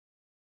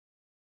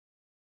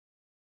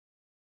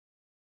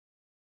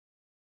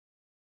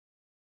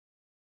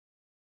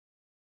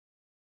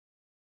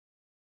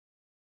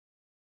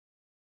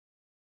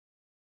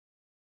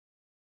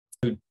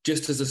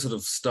just as a sort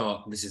of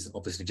start, this is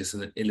obviously just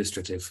an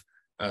illustrative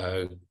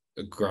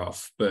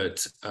graph,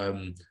 but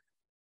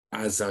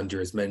as Andrew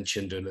has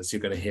mentioned, and as you're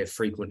going to hear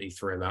frequently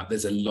through that,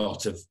 there's a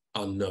lot of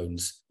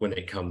unknowns when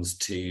it comes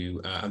to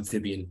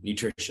amphibian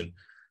nutrition.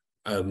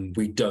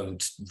 We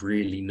don't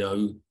really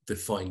know the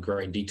fine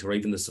grain detail, or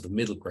even the sort of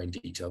middle grain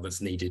detail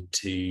that's needed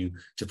to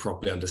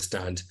properly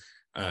understand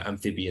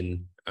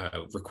amphibian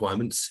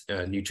requirements,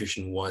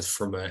 nutrition-wise,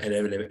 from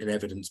an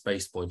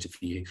evidence-based point of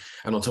view.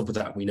 And on top of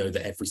that, we know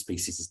that every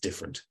species is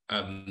different.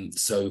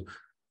 So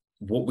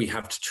what we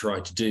have to try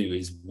to do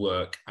is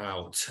work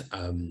out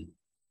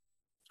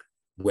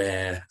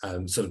where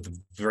sort of the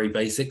very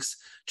basics,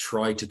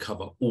 try to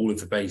cover all of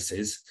the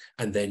bases,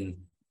 and then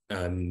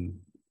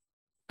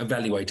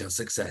evaluate our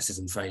successes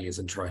and failures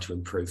and try to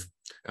improve.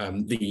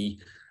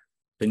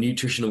 The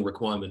nutritional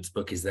requirements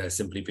book is there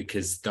simply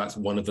because that's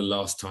one of the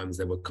last times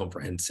there were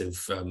comprehensive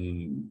sort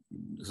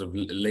of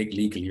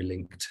legally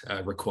linked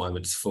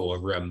requirements for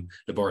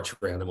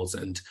laboratory animals,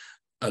 and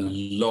a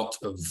lot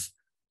of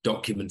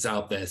documents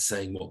out there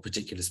saying what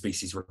particular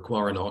species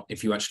require or not.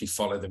 If you actually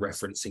follow the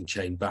referencing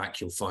chain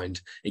back, you'll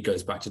find it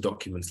goes back to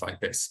documents like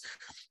this.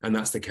 And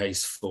that's the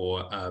case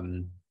for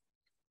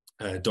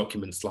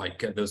documents like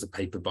there was a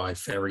paper by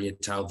Ferry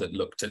et al. That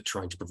looked at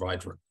trying to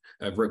provide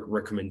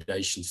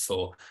recommendations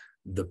for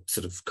the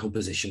sort of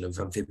composition of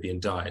amphibian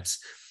diets.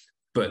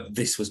 But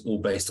this was all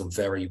based on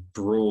very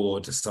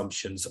broad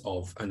assumptions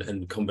of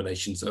and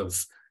combinations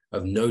of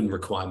known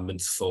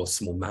requirements for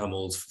small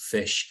mammals, for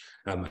fish,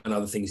 and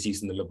other things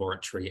used in the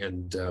laboratory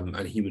and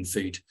human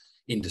food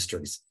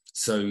industries.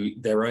 So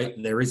there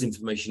is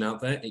information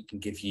out there. It can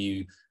give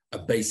you a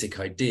basic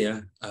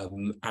idea,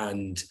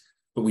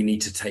 but we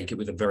need to take it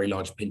with a very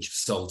large pinch of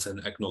salt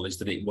and acknowledge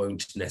that it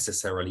won't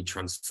necessarily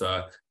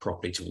transfer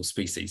properly to all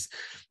species.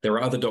 There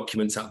are other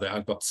documents out there.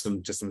 I've got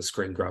some just on the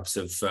screen grabs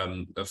of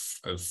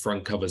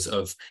front covers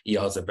of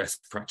EASA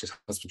best practice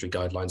husbandry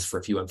guidelines for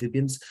a few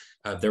amphibians.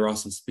 There are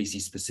some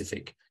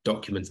species-specific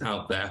documents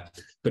out there,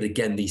 but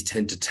again, these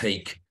tend to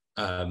take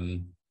a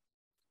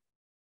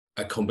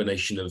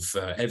combination of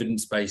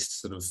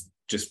evidence-based, sort of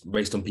just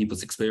based on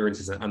people's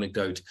experiences and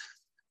anecdote,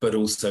 but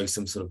also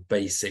some sort of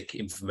basic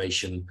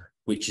information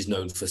which is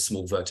known for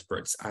small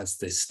vertebrates as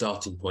the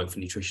starting point for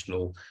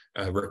nutritional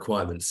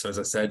requirements. So as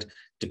I said,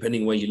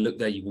 depending where you look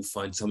there, you will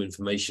find some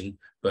information,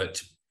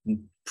 but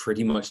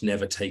pretty much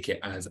never take it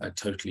as a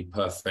totally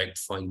perfect,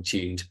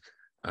 fine-tuned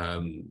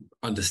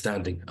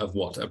understanding of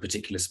what a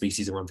particular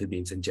species or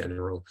amphibians in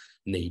general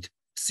need.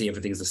 See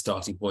everything as a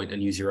starting point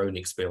and use your own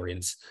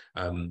experience,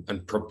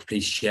 and probably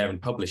share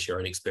and publish your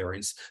own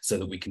experience so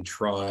that we can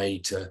try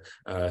to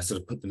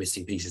sort of put the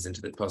missing pieces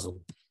into the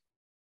puzzle.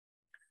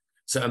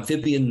 So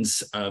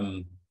amphibians,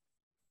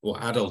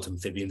 or adult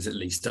amphibians at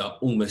least, are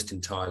almost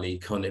entirely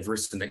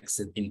carnivorous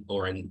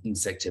or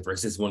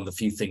insectivorous. This is one of the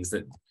few things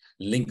that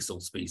links all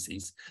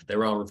species.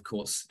 There are, of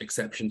course,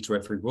 exceptions to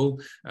every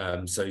rule.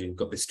 So you've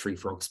got this tree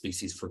frog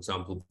species, for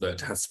example, that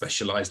has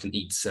specialized and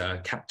eats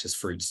cactus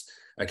fruits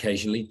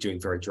occasionally during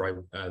very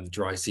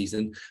dry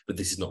season, but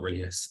this is not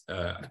really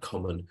a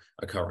common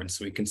occurrence.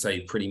 So we can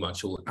say pretty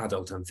much all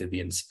adult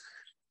amphibians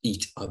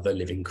eat other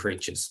living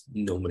creatures,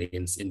 normally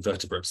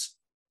invertebrates.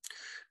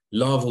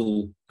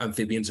 Larval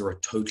amphibians are a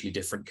totally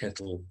different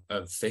kettle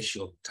of fish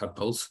or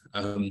tadpoles,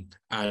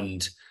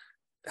 and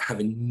have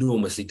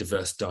enormously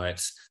diverse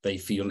diets. They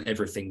feed on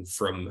everything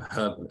from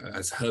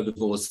as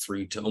herbivores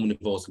through to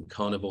omnivores and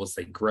carnivores.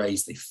 They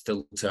graze, they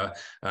filter,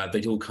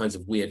 they do all kinds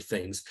of weird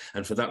things.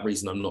 And for that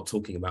reason, I'm not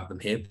talking about them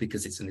here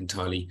because it's an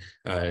entirely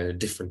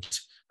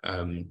different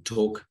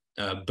talk.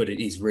 But it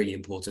is really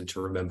important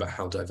to remember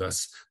how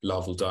diverse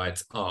larval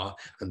diets are,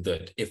 and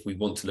that if we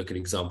want to look at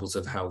examples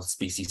of how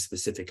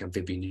species-specific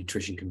amphibian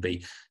nutrition can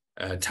be,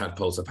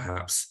 tadpoles are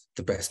perhaps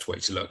the best way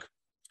to look.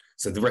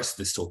 So the rest of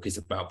this talk is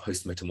about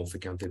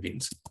post-metamorphic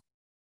amphibians.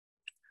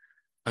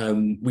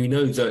 We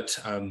know that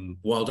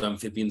wild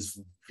amphibians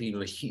feed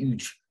on a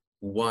huge,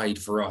 wide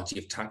variety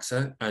of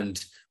taxa,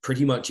 and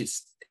pretty much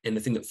it's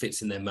anything that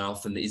fits in their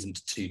mouth and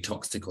isn't too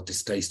toxic or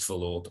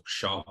distasteful or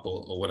sharp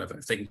or whatever.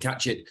 If they can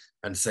catch it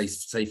and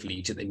safely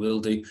eat it, they will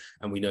do.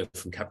 And we know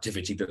from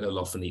captivity that they'll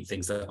often eat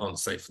things that aren't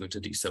safe for them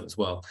to do so as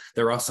well.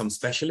 There are some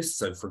specialists,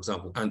 so for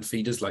example, ant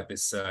feeders like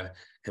this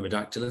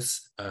Hemidactylus,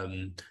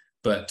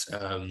 but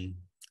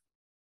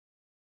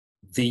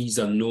these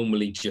are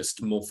normally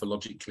just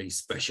morphologically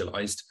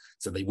specialized.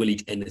 So they will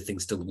eat anything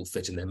still that will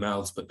fit in their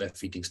mouths, but their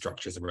feeding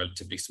structures are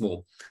relatively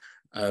small.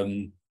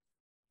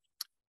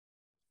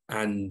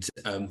 And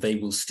they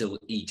will still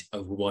eat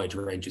a wide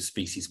range of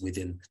species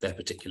within their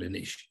particular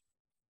niche.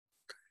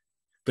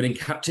 But in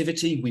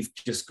captivity, we've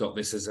just got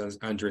this, as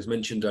Andrew has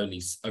mentioned,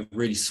 only a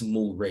really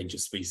small range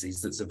of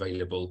species that's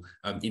available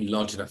in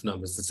large enough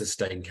numbers to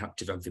sustain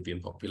captive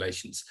amphibian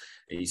populations.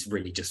 It's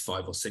really just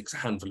 5 or 6, a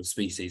handful of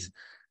species.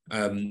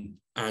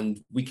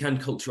 And we can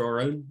culture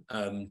our own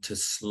to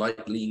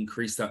slightly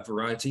increase that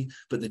variety,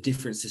 but the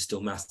difference is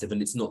still massive,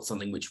 and it's not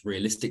something which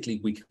realistically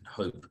we can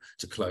hope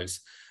to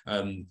close.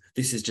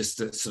 This is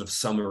just a sort of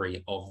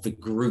summary of the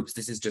groups.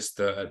 This is just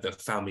the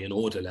family and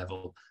order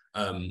level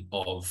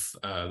of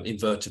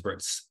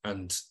invertebrates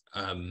and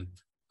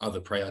other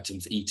prey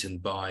items eaten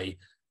by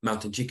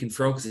mountain chicken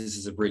frogs. This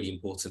is a really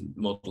important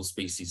model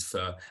species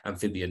for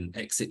amphibian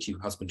ex situ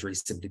husbandry,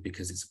 simply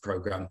because it's a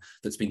program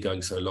that's been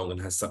going so long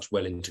and has such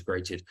well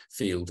integrated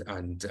field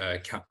and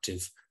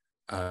captive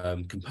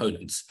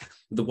components.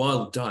 The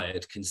wild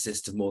diet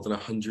consists of more than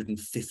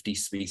 150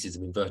 species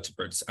of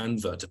invertebrates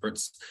and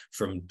vertebrates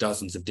from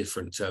dozens of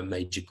different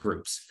major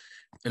groups.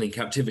 And in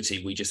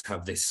captivity, we just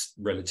have this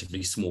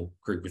relatively small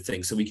group of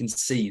things. So we can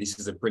see this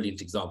is a brilliant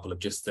example of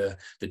just the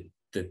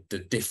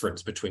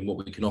difference between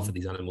what we can offer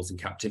these animals in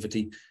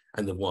captivity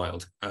and the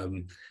wild.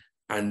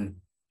 And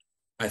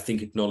I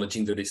think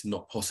acknowledging that it's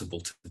not possible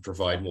to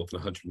provide more than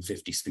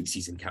 150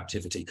 species in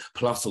captivity,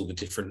 plus all the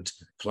different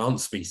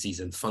plant species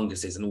and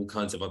funguses and all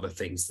kinds of other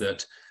things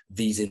that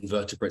these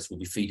invertebrates will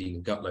be feeding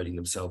and gut loading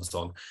themselves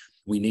on.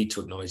 We need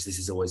to acknowledge this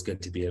is always going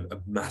to be a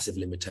massive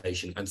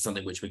limitation, and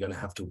something which we're going to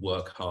have to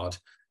work hard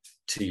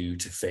to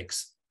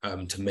fix,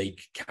 to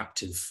make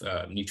captive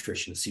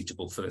nutrition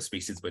suitable for the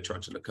species we're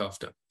trying to look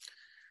after.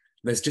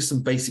 There's just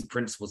some basic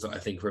principles that I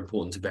think are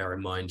important to bear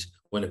in mind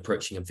when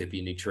approaching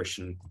amphibian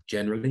nutrition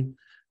generally.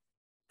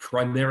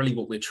 Primarily,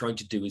 what we're trying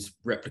to do is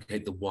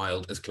replicate the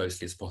wild as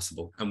closely as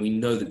possible. And we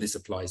know that this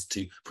applies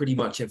to pretty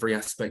much every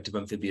aspect of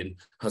amphibian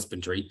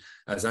husbandry.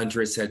 As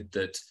Andrea said,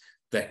 that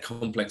they're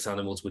complex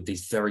animals with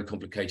these very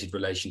complicated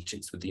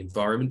relationships with the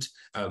environment.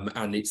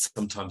 And it's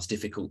sometimes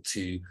difficult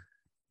to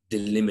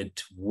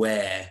delimit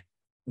where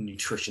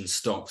nutrition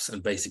stops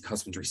and basic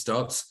husbandry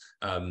starts.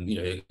 A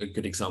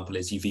good example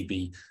is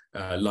UVB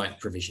light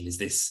provision. Is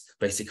this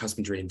basic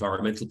husbandry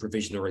environmental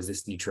provision, or is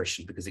this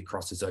nutrition, because it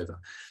crosses over?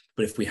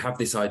 But if we have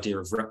this idea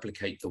of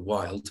replicate the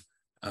wild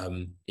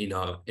in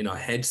our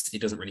heads,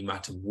 it doesn't really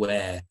matter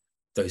where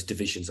those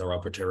divisions are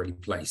arbitrarily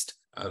placed,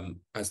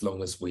 as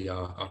long as we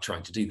are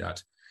trying to do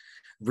that.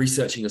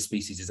 Researching a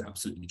species is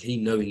absolutely key,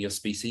 knowing your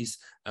species.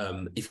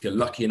 If you're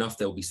lucky enough,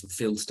 there'll be some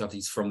field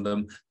studies from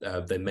them.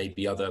 There may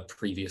be other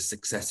previous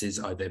successes,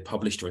 either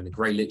published or in the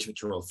grey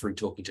literature or through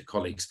talking to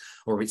colleagues.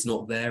 Or if it's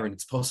not there and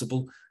it's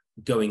possible,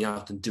 going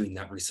out and doing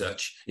that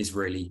research is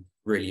really,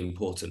 really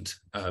important.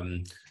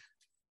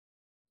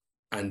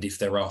 And if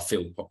there are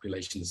field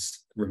populations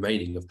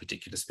remaining of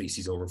particular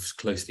species or of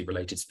closely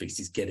related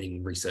species,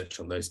 getting research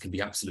on those can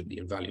be absolutely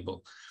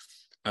invaluable.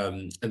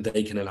 And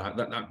they can allow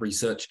that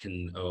research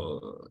can,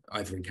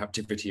 either in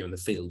captivity or in the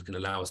field, can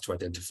allow us to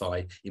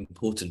identify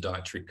important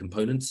dietary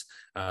components,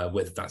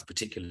 whether that's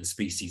particular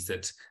species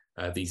that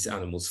these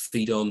animals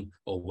feed on,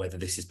 or whether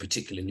this is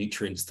particular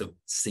nutrients that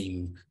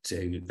seem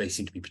to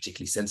be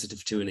particularly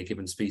sensitive to in a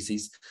given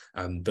species.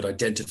 But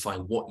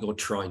identifying what you're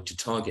trying to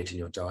target in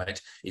your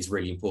diet is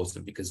really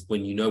important, because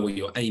when you know what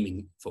you're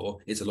aiming for,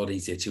 it's a lot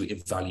easier to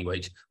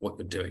evaluate what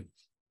you're doing.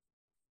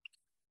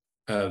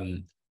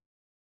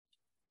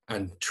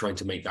 And trying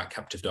to make that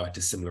captive diet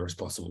as similar as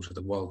possible to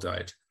the wild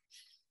diet.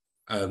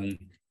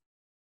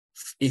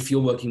 If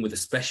you're working with a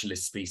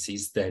specialist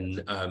species,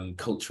 then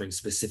culturing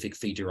specific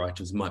feeder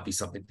items might be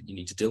something that you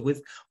need to deal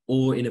with,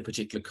 or in a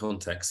particular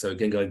context. So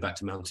again, going back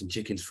to mountain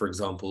chickens, for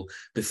example,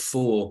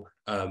 before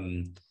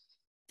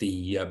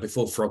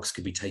frogs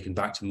could be taken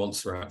back to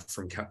Montserrat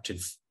from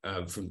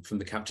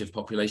the captive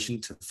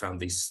population to found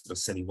these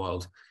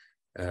semi-wild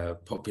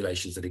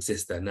populations that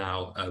exist there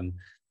now,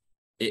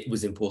 it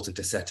was important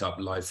to set up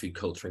live food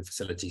culturing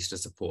facilities to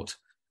support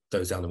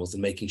those animals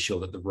and making sure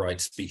that the right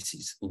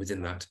species were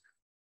within that.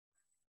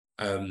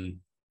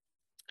 And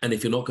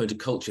if you're not going to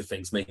culture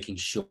things, making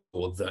sure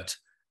that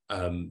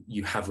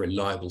you have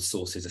reliable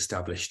sources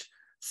established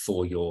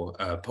for your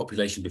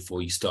population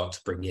before you start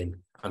to bring in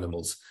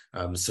animals,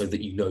 so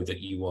that you know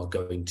that you are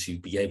going to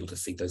be able to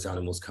feed those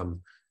animals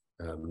come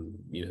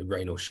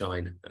rain or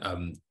shine,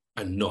 and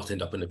not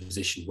end up in a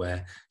position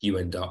where you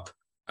end up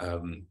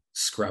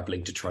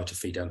scrabbling to try to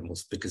feed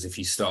animals, because if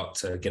you start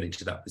getting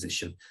to that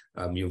position,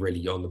 you're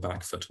really on the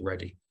back foot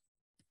already.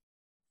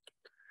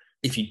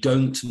 If you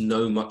don't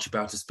know much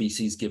about a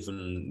species,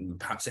 given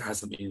perhaps it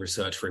hasn't been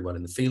researched very well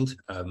in the field,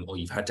 or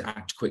you've had to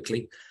act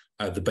quickly,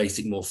 the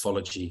basic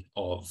morphology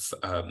of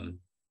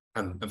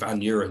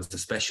anurans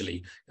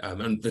especially,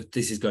 and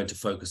this is going to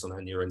focus on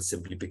anurans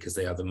simply because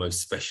they are the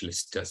most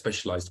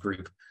specialized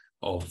group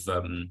of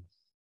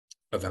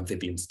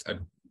amphibians.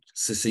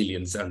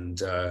 Caecilians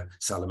and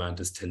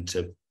salamanders tend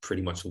to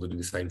pretty much all do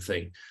the same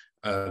thing.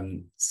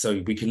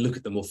 So we can look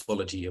at the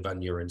morphology of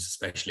anurans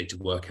especially to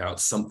work out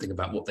something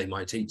about what they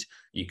might eat.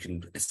 You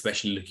can,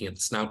 especially looking at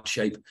the snout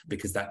shape,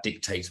 because that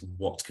dictates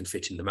what can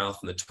fit in the mouth,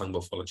 and the tongue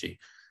morphology.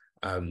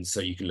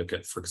 So you can look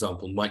at, for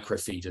example,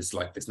 microfeeders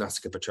like this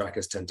Nasica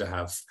batrachus tend to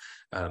have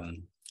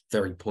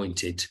very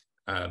pointed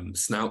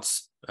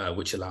snouts,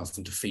 which allows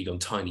them to feed on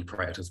tiny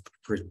predators,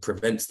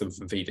 prevents them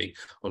from feeding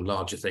on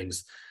larger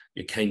things.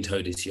 Your cane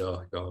toad is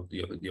your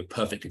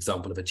perfect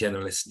example of a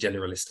generalist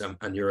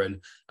anuran,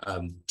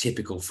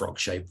 typical frog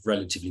shape,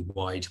 relatively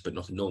wide but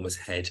not enormous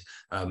head,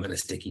 and a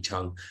sticky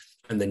tongue.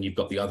 And then you've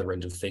got the other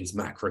end of things,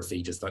 macro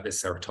feeders like the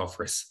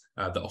Ceratophorus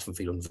that often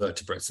feed on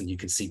vertebrates, and you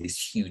can see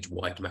this huge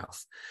wide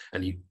mouth.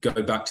 And you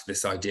go back to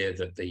this idea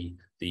that the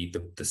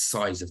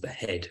size of the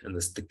head and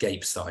the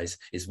gape size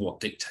is what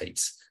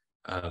dictates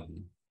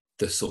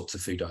the sorts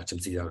of food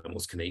items these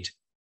animals can eat.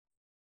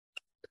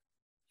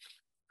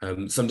 So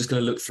I'm just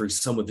going to look through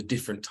some of the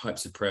different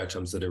types of prey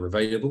items that are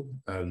available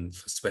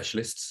for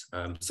specialists.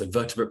 So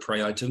vertebrate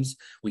prey items,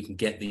 we can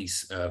get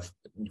these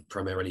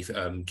primarily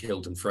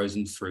killed and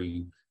frozen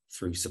through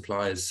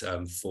suppliers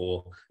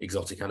for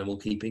exotic animal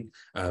keeping.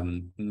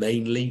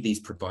 Mainly these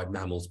provide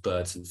mammals,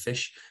 birds and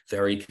fish.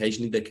 Very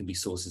occasionally there can be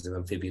sources of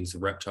amphibians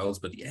and reptiles,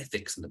 but the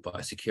ethics and the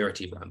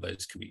biosecurity around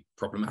those can be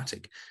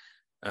problematic.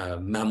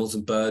 Mammals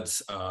and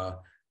birds are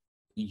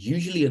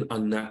usually an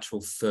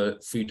unnatural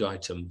food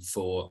item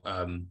for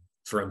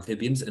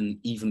amphibians, and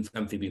even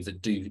amphibians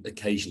that do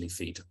occasionally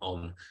feed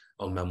on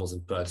mammals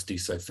and birds do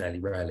so fairly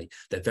rarely.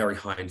 They're very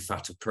high in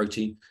fattened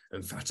protein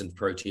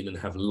and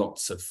have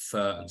lots of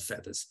fur and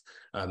feathers.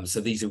 So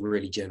these are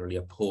really generally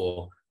a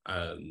poor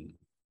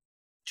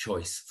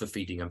choice for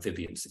feeding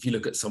amphibians. If you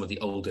look at some of the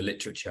older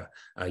literature,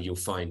 you'll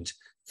find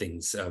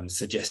things,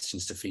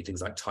 suggestions to feed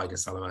things like tiger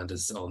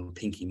salamanders on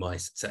pinky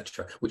mice,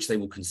 etc., which they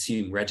will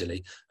consume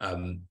readily,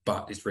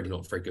 but it's really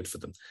not very good for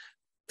them.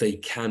 They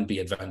can be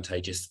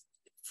advantageous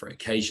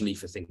occasionally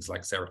for things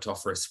like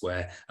Ceratophorus,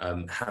 where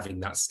having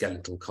that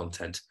skeletal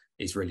content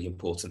is really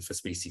important for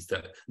species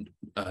that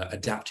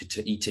adapted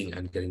to eating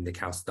and getting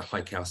the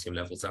high calcium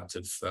levels out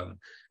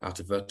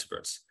of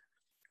vertebrates.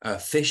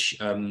 Fish,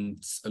 a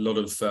lot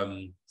of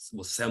some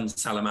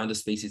salamander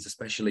species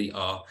especially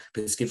are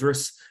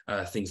piscivorous,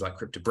 things like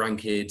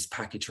cryptobranchids,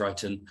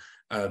 pachytriton,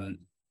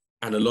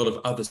 and a lot of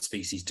other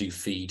species do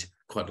feed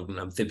quite a lot on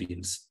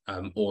amphibians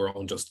or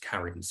on just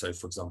carrion. So,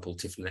 for example,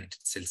 typhlonectid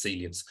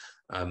caecilians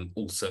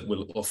also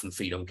will often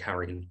feed on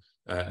carrion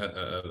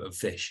of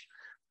fish.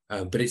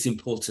 But it's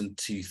important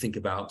to think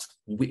about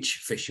which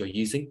fish you're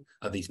using.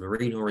 Are these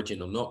marine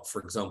origin or not,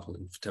 for example,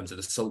 in terms of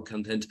the salt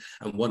content?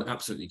 And one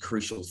absolutely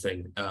crucial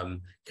thing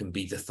can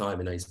be the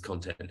thiaminase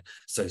content.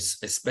 So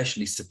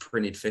especially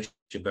saprinid fish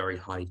are very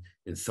high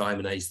in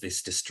thiaminase.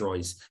 This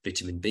destroys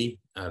vitamin B,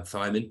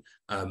 thiamine,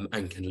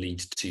 and can lead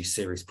to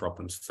serious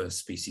problems for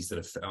species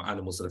that are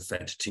animals that are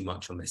fed too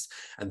much on this.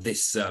 And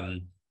this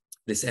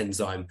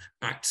enzyme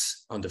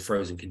acts under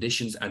frozen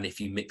conditions. And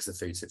if you mix the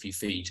foods, if you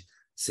feed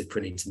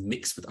cyprinids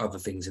mixed with other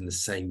things in the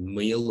same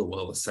meal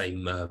or the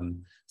same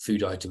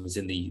food items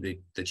in the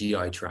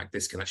GI tract,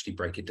 this can actually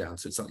break it down.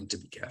 So it's something to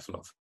be careful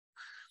of.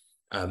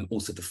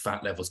 Also, the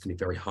fat levels can be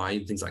very high.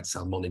 Things like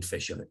salmonid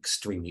fish are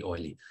extremely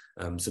oily.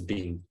 So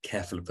being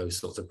careful of those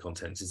sorts of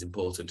contents is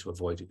important to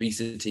avoid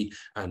obesity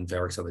and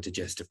various other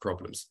digestive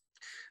problems.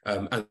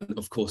 And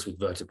of course, with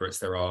vertebrates,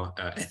 there are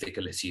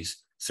ethical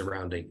issues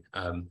surrounding.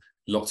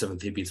 Lots of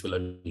amphibians will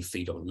only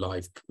feed on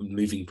live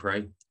moving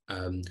prey.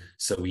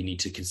 So we need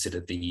to consider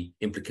the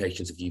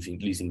implications of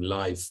using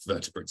live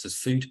vertebrates as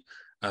food.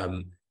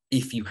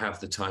 If you have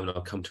the time, and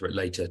I'll come to it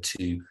later,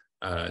 to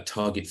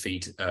target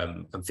feed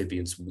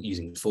amphibians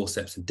using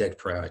forceps and dead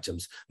prey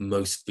items,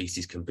 most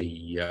species can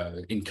be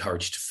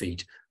encouraged to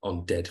feed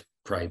on dead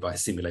prey by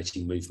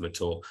simulating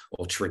movement or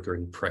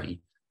triggering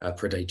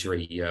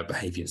predatory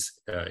behaviors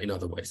in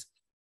other ways.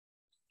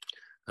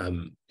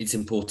 It's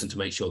important to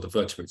make sure the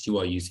vertebrates you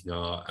are using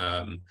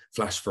are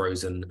flash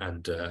frozen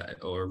and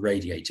or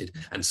irradiated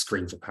and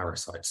screened for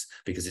parasites,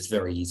 because it's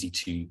very easy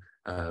to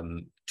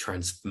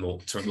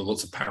transport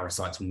lots of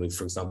parasites will move,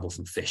 for example,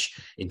 from fish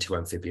into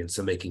amphibians.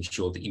 So making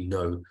sure that you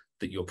know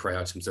that your prey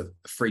items are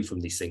free from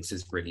these things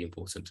is really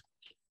important.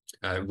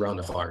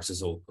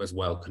 Ranaviruses as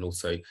well can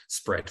also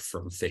spread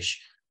from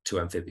fish to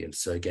amphibians.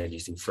 So again,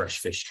 using fresh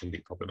fish can be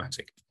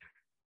problematic.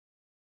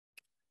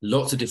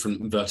 Lots of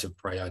different invertebrate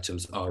prey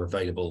items are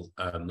available,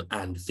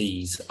 and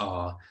these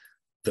are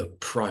the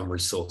primary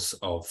source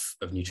of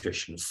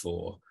nutrition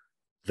for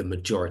the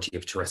majority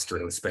of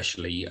terrestrial,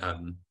 especially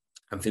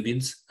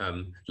amphibians,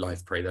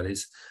 live prey that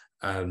is.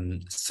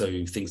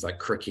 So things like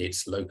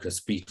crickets,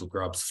 locusts, beetle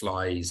grubs,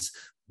 flies,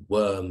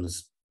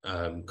 worms,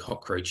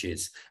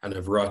 cockroaches, and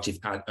a variety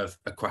of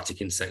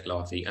aquatic insect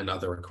larvae and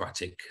other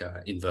aquatic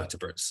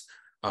invertebrates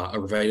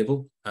are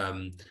available.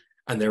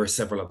 And there are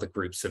several other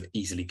groups of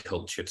easily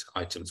cultured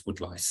items: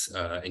 woodlice,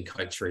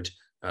 enchytrid,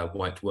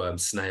 white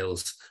worms,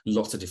 snails,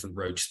 lots of different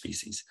roach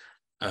species.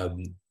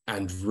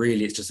 And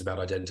really, it's just about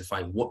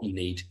identifying what you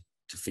need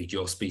to feed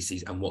your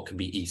species and what can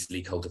be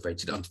easily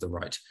cultivated under the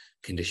right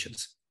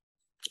conditions.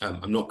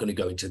 I'm not going to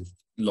go into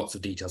lots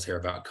of details here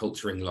about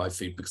culturing live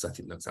food, because I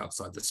think that's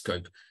outside the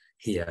scope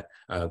here,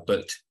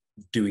 but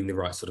doing the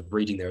right sort of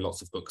breeding. There are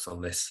lots of books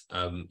on this.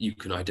 You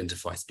can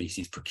identify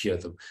species, procure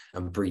them,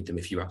 and breed them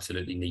if you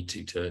absolutely need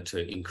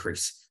to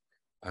increase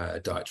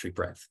dietary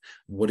breadth.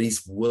 What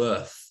is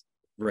worth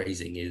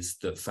raising is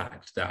the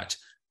fact that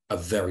a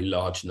very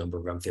large number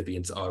of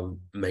amphibians are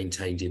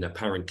maintained in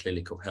apparent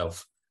clinical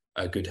health,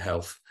 good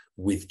health,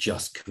 with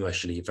just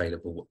commercially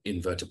available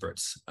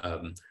invertebrates,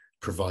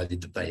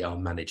 provided that they are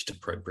managed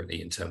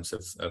appropriately in terms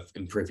of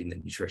improving their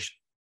nutrition.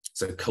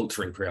 So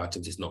culturing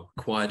pre-items is not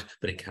required,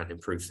 but it can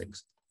improve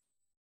things.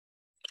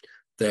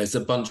 There's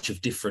a bunch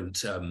of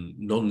different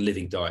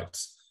non-living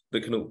diets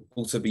that can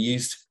also be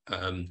used.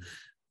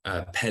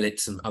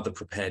 Pellets and other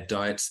prepared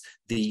diets.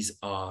 These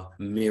are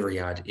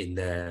myriad in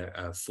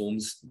their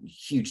forms.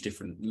 Huge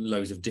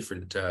loads of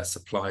different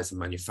suppliers and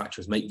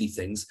manufacturers make these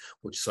things,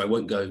 so I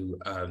won't go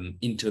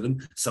into them.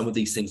 Some of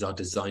these things are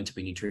designed to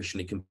be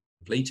nutritionally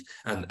complete,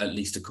 and at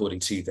least according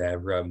to their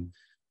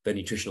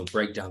nutritional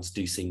breakdowns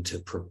do seem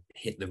to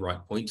hit the right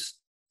points.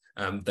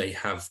 They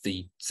have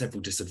the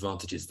several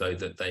disadvantages, though,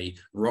 that they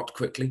rot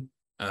quickly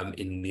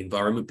in the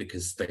environment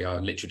because they are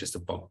literally just a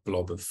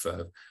blob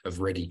of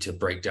ready to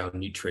break down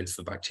nutrients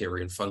for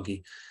bacteria and fungi.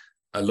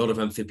 A lot of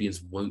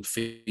amphibians won't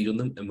feed on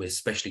them, and we're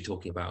especially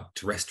talking about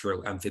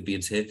terrestrial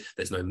amphibians here.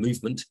 There's no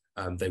movement.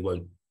 They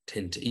won't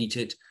tend to eat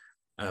it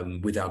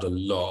without a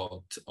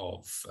lot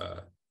of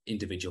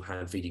individual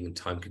hand feeding and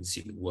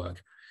time-consuming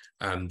work.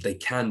 They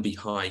can be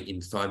high in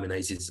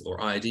thiaminases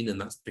or iodine, and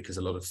that's because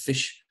a lot of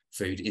fish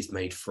food is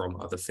made from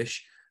other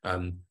fish,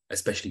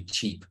 especially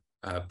cheap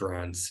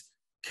brands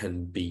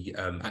can be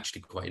actually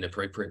quite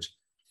inappropriate.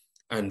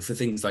 And for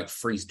things like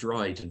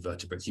freeze-dried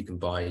invertebrates, you can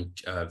buy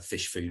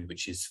fish food,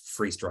 which is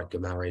freeze-dried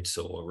gamarids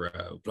or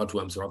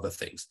bloodworms or other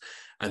things.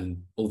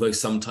 And although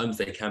sometimes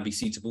they can be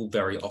suitable,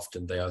 very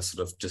often they are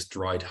sort of just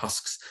dried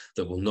husks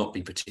that will not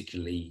be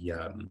particularly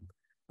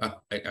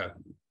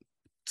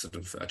sort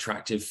of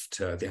attractive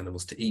to the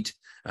animals to eat,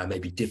 may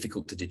be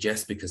difficult to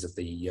digest because of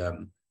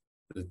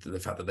the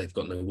fact that they've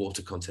got no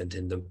water content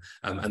in them,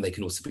 and they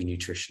can also be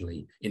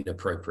nutritionally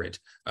inappropriate.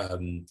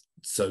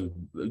 So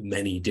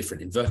many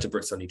different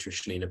invertebrates are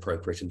nutritionally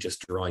inappropriate, and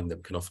just drying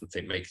them can often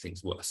make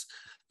things worse.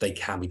 They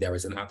can be there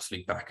as an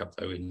absolute backup,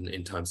 though,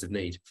 in times of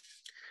need.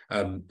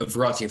 A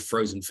variety of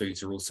frozen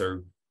foods are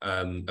also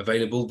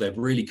available. They're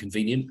really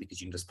convenient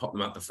because you can just pop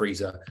them out the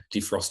freezer,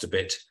 defrost a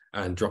bit,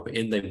 and drop it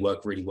in. They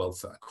work really well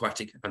for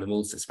aquatic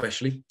animals,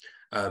 especially.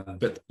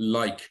 But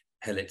like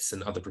pellets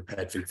and other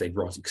prepared foods, they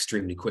rot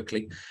extremely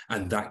quickly,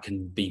 and that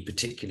can be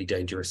particularly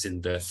dangerous in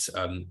that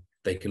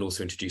they can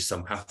also introduce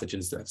some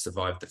pathogens that have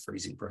survived the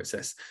freezing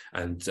process,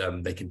 and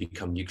they can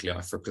become nuclei,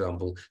 for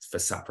example, for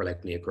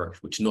saprolegnia growth,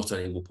 which not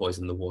only will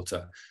poison the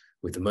water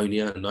with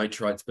ammonia and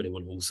nitrites, but it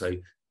will also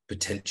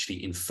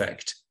potentially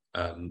infect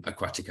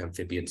aquatic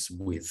amphibians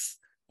with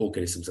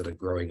organisms that are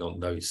growing on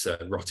those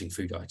rotting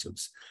food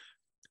items.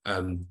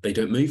 They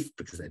don't move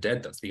because they're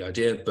dead, that's the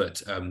idea,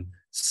 but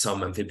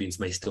some amphibians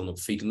may still not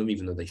feed on them,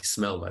 even though they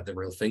smell like the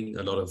real thing.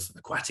 A lot of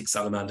aquatic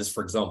salamanders,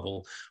 for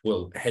example,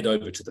 will head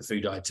over to the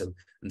food item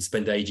and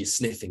spend ages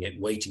sniffing it,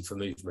 waiting for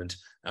movement,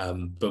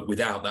 but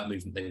without that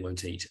movement they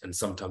won't eat. And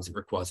sometimes it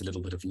requires a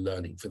little bit of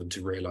learning for them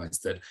to realize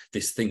that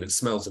this thing that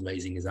smells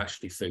amazing is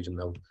actually food, and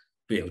they'll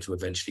be able to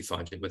eventually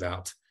find it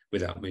without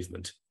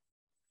movement.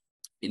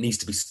 It needs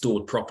to be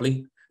stored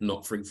properly,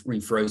 not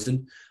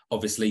refrozen.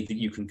 Obviously, that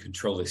you can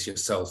control this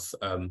yourself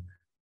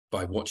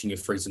by watching your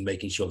freezer and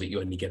making sure that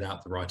you only get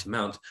out the right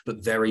amount.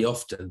 But very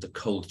often the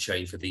cold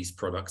chain for these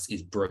products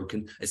is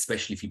broken,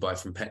 especially if you buy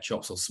from pet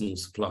shops or small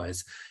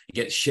suppliers. It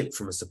gets shipped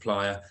from a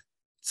supplier,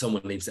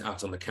 someone leaves it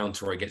out on the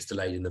counter, or it gets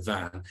delayed in the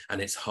van,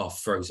 and it's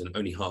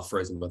only half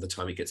frozen by the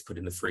time it gets put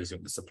in the freezer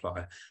of the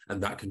supplier.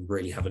 And that can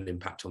really have an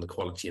impact on the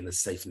quality and the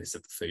safeness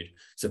of the food.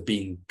 So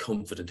being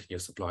confident in your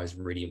supply is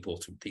really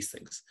important with these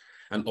things.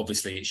 And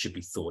obviously it should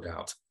be thawed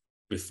out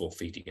before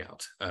feeding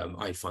out.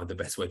 I find the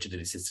best way to do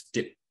this is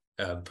to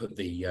put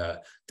the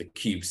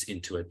cubes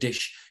into a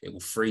dish. It will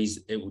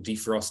freeze, it will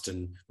defrost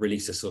and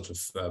release a sort of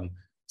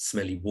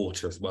smelly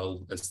water, as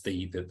well as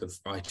the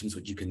items,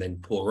 which you can then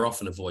pour off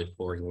and avoid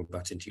pouring all of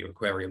that into your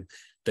aquarium.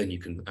 Then you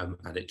can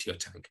add it to your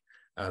tank.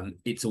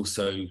 It's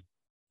also,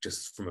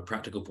 just from a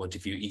practical point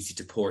of view, easy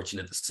to pour it in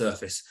at the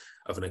surface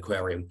of an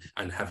aquarium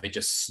and have it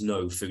just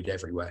snow food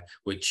everywhere,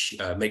 which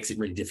makes it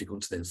really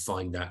difficult to then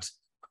find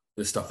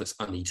the stuff that's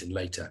uneaten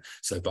later.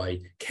 So by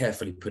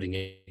carefully putting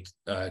it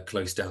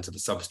close down to the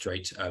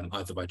substrate,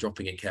 either by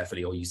dropping it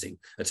carefully or using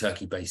a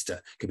turkey baster,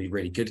 can be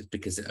really good,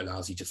 because it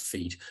allows you to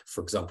feed,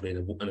 for example,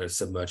 in a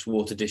submerged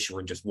water dish or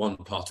in just one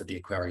part of the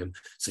aquarium,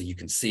 so you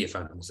can see if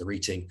animals are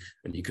eating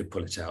and you could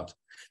pull it out.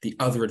 The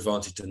other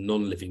advantage to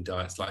non-living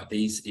diets like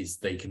these is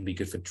they can be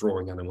good for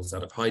drawing animals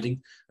out of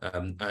hiding.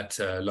 At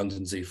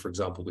London Zoo, for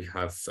example, we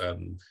have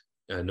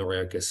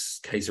Noriogus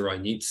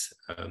kayseri newts,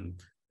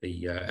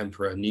 the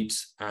emperor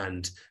newts,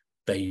 and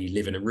they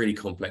live in a really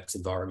complex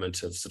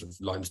environment of sort of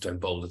limestone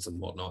boulders and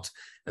whatnot.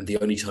 And the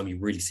only time you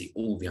really see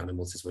all the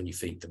animals is when you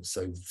feed them.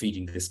 So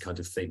feeding this kind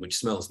of thing, which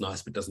smells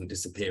nice but doesn't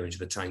disappear into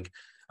the tank,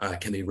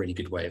 can be a really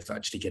good way of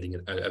actually getting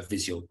a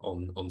visual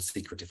on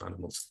secretive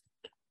animals.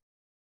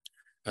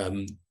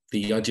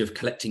 The idea of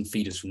collecting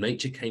feeders from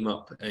nature came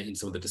up in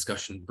some of the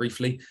discussion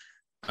briefly.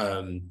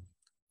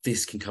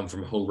 This can come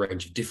from a whole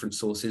range of different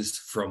sources,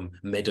 from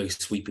meadow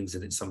sweepings,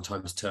 as it's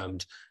sometimes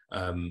termed,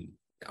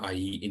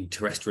 i.e. in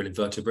terrestrial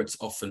invertebrates,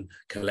 often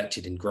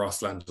collected in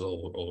grassland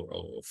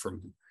or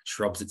from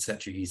shrubs,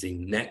 etc.,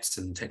 using nets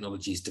and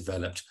technologies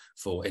developed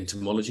for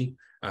entomology,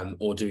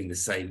 or doing the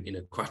same in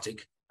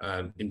aquatic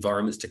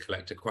environments to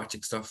collect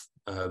aquatic stuff.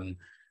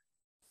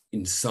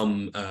 In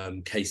some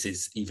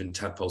cases, even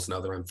tadpoles and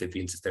other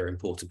amphibians, if they're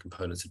important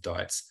components of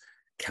diets,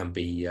 can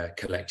be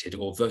collected,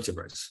 or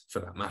vertebrates for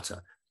that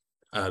matter.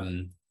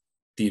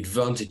 The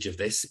advantage of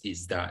this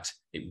is that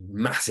it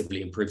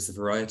massively improves the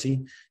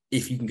variety.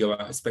 If you can go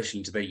out,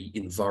 especially into the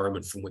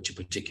environment from which a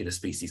particular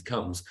species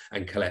comes,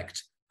 and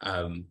collect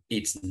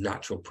its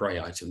natural prey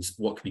items,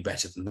 what could be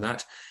better than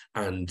that?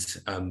 And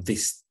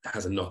this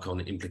has a knock-on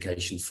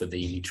implication for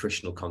the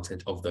nutritional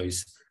content of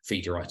those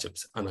feeder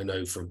items. And I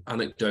know from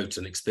anecdote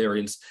and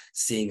experience,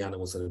 seeing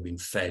animals that have been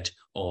fed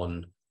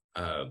on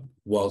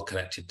wild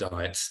collected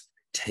diets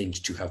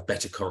tend to have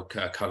better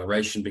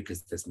coloration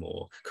because there's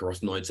more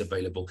carotenoids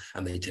available,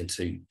 and they tend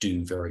to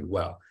do very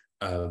well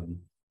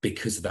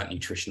because of that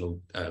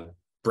nutritional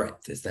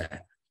breadth is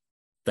there.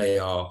 They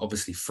are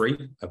obviously free,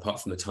 apart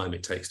from the time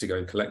it takes to go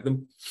and collect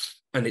them.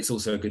 And it's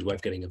also a good way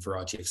of getting a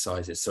variety of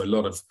sizes. So a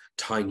lot of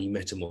tiny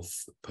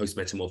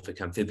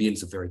post-metamorphic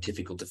amphibians are very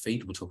difficult to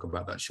feed. We'll talk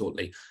about that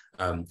shortly.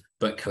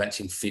 But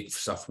collecting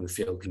stuff from the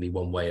field can be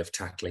one way of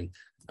tackling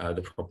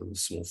the problem of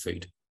small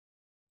food.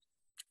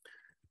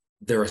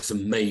 There are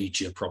some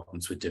major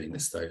problems with doing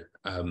this, though.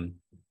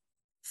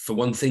 For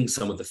one thing,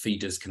 some of the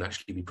feeders can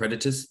actually be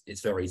predators.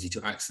 It's very easy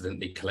to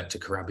accidentally collect a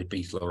carabid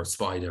beetle or a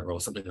spider or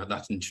something like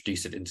that and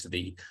introduce it into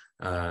the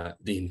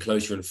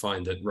enclosure, and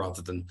find that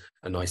rather than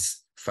a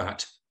nice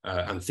fat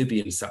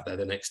amphibian sat there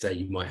the next day,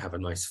 you might have a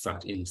nice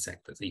fat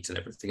insect that's eaten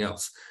everything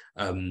else.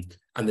 And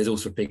there's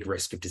also a big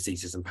risk of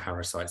diseases and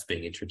parasites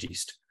being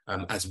introduced,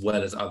 as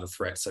well as other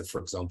threats. So, for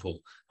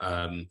example,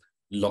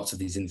 lots of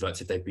these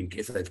inverts, if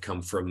they've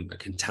come from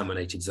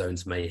contaminated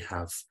zones, may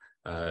have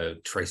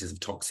traces of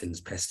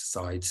toxins,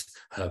 pesticides,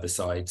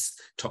 herbicides,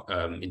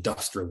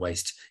 industrial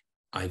waste,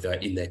 either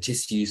in their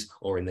tissues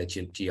or in their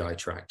GI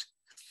tract.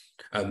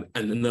 And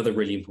another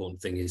really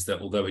important thing is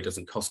that although it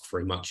doesn't cost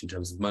very much in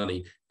terms of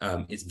money,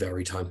 it's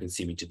very time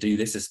consuming to do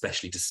this,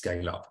 especially to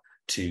scale up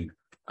to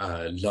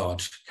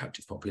large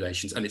captive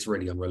populations, and it's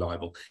really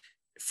unreliable.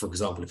 For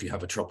example, if you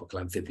have a tropical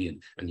amphibian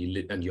and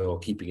you're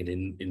keeping it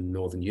in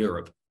Northern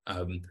Europe,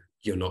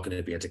 you're not going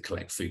to be able to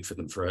collect food for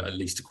them for at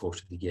least a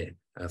quarter of the year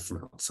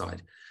from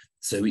outside.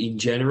 So in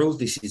general,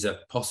 this is a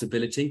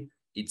possibility.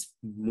 It's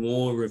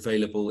more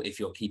available if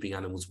you're keeping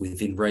animals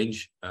within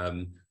range,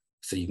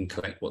 so you can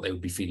collect what they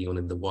would be feeding on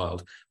in the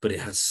wild. But it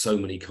has so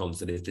many cons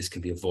that if this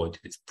can be avoided,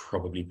 it's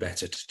probably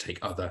better to take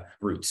other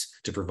routes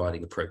to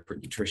providing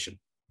appropriate nutrition.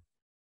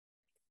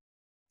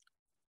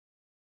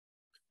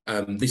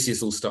 This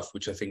is all stuff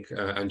which I think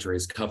Andrea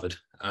has covered,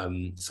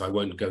 so I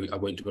won't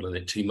dwell on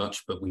it too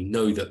much, but we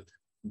know that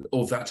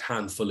of that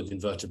handful of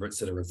invertebrates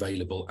that are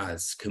available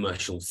as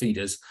commercial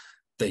feeders,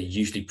 they're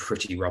usually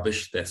pretty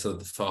rubbish. They're sort of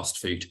the fast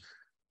food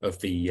of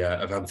the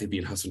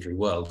amphibian husbandry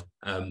world.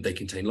 They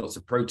contain lots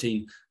of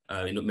protein.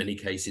 In many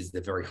cases,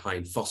 they're very high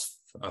in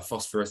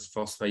phosphorus,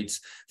 phosphates,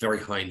 very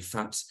high in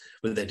fats,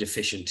 but they're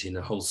deficient in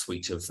a whole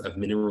suite of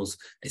minerals,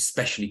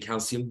 especially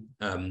calcium,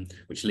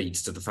 which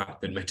leads to the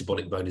fact that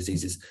metabolic bone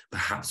disease is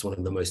perhaps one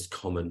of the most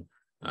common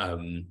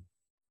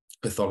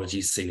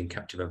pathologies seen in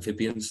captive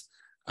amphibians,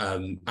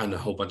 and a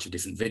whole bunch of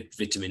different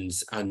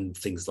vitamins and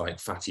things like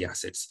fatty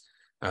acids.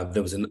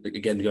 There was,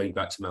 again, going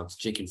back to mountain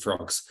chicken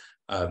frogs,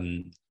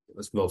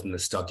 was involved in a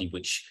study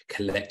which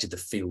collected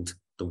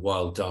the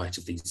wild diet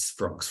of these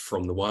frogs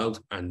from the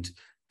wild and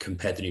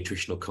compared the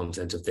nutritional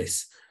content of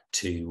this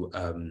to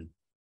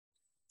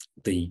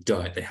the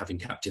diet they have in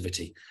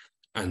captivity.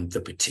 And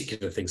the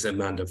particular things that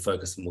Amanda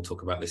focused on, we'll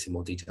talk about this in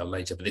more detail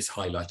later, but this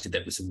highlighted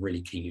there were some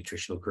really key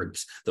nutritional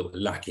groups that were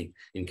lacking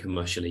in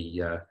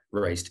commercially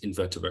raised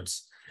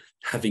invertebrates.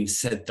 Having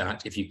said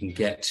that, if you can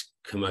get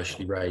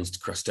commercially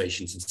raised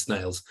crustaceans and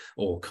snails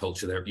or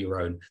culture their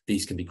your own,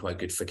 these can be quite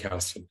good for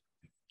calcium.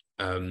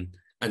 And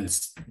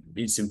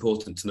it's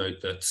important to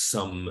note that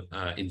some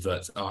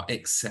inverts are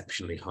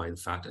exceptionally high in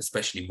fat,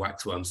 especially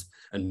waxworms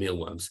and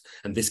mealworms.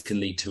 And this can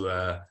lead to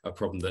a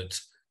problem that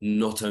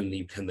not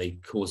only can they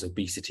cause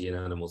obesity in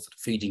animals that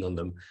are feeding on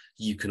them,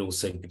 you can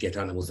also get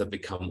animals that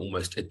become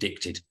almost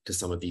addicted to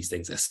some of these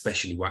things,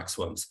 especially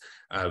waxworms.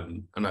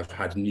 And I've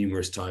had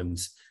numerous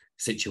times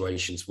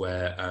situations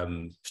where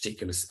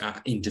particular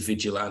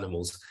individual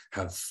animals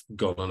have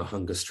gone on a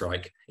hunger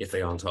strike if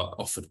they aren't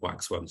offered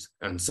waxworms.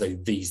 And so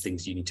these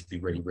things you need to be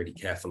really, really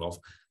careful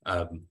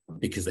of,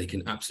 because they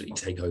can absolutely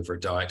take over a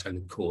diet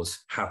and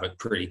cause havoc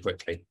pretty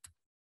quickly.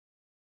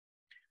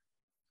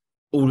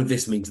 All of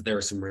this means that there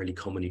are some really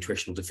common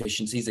nutritional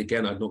deficiencies.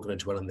 Again, I'm not going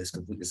to dwell on this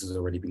because I think this has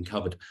already been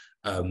covered,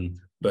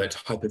 but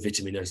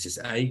hypervitaminosis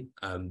A,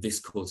 this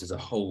causes a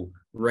whole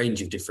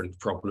range of different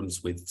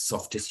problems with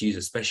soft tissues,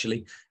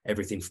 especially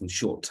everything from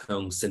short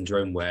tongue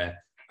syndrome, where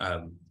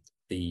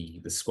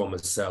the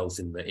squamous cells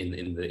in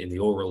the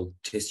oral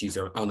tissues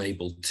are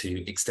unable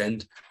to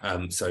extend.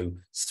 So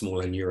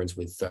small neurons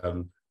with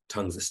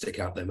tongues that stick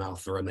out their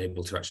mouth are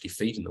unable to actually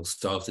feed, and they'll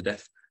starve to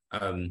death.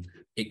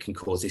 It can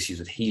cause issues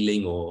with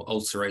healing or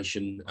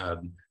ulceration,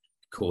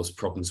 cause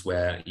problems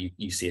where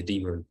you see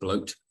edema and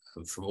bloat,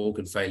 from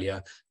organ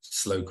failure,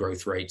 slow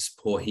growth rates,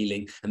 poor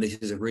healing. And this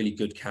is a really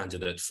good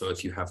candidate for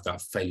if you have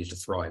that failure to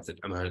thrive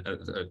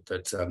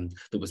that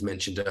was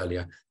mentioned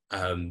earlier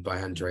by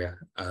Andrea,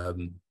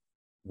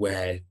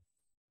 where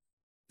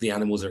the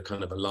animals are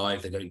kind of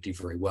alive. They don't do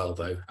very well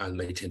though, and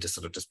they tend to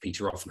sort of just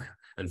peter off now.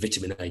 And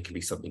vitamin A can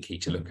be something key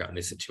to look at in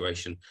this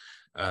situation.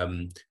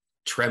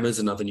 Tremors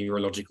and other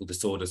neurological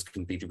disorders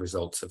can be the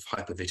results of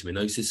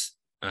hypervitaminosis.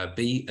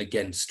 B,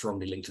 again,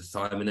 strongly linked to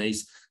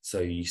thiaminase. So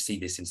you see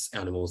this in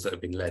animals that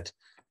have been that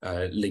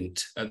have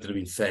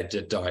been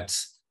fed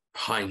diets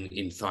high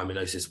in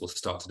thiaminosis will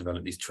start to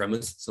develop these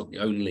tremors. It's not the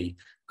only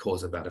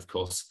cause of that, of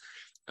course.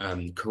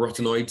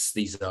 Carotenoids,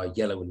 these are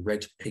yellow and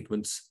red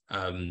pigments,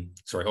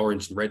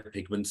 orange and red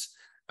pigments,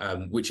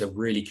 which are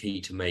really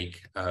key to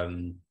make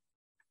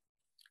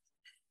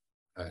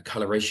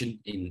coloration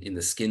in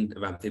the skin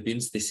of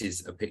amphibians. This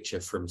is a picture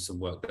from some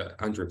work that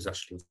Andrew was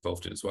actually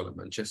involved in as well at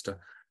Manchester,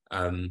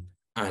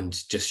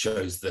 and just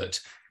shows that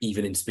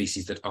even in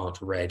species that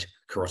aren't red,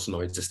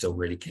 carotenoids are still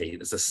really key.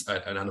 There's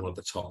an animal at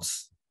the top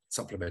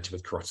supplemented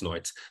with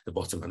carotenoids, the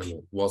bottom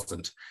animal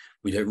wasn't.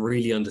 We don't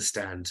really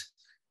understand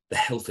the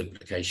health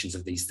implications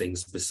of these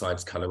things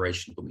besides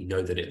coloration, but we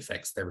know that it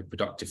affects their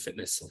reproductive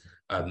fitness,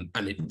 and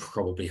it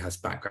probably has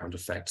background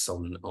effects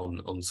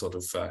on sort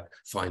of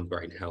fine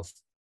brain health.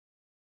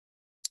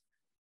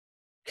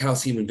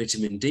 Calcium and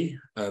vitamin D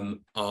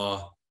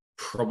are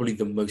probably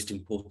the most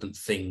important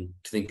thing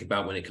to think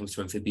about when it comes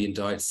to amphibian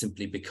diets,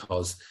 simply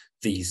because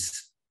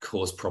these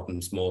cause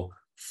problems more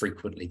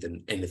frequently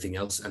than anything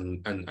else,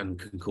 and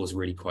can cause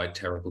really quite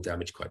terrible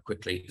damage quite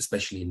quickly,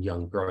 especially in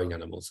young growing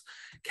animals.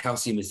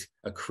 Calcium is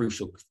a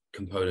crucial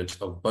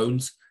component of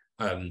bones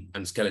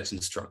and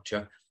skeleton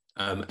structure,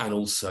 and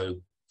also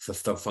for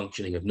the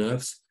functioning of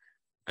nerves.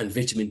 And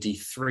vitamin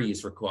D3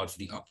 is required for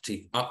the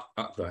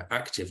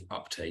active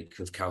uptake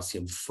of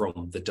calcium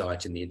from the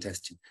diet in the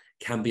intestine.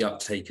 Can be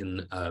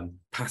uptaken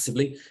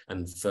passively,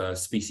 and for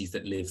species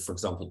that live, for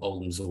example,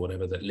 olms or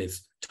whatever, that live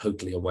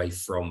totally away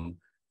from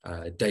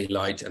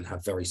daylight and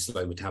have very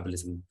slow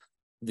metabolism,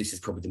 this is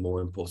probably the more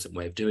important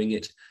way of doing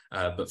it.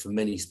 But for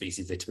many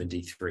species, vitamin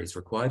D3 is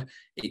required.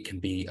 It can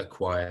be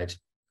acquired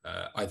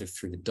either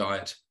through the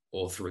diet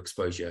or through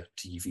exposure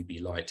to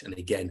UVB light. And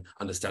again,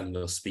 understanding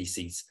those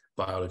species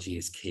biology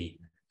is key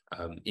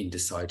in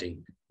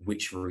deciding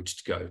which route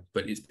to go.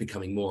 But it's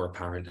becoming more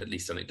apparent, at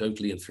least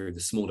anecdotally and through the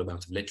small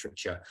amount of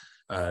literature,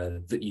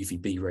 that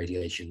UVB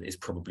radiation is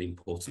probably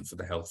important for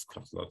the health of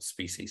quite a lot of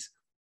species.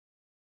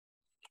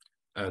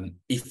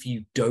 If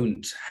you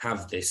don't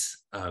have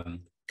this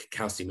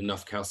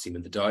enough calcium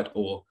in the diet,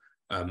 or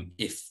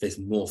if there's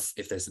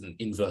an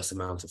inverse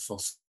amount of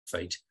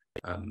phosphate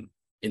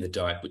in the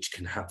diet, which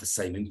can have the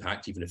same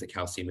impact even if the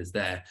calcium is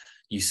there,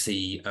 you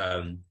see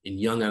in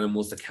young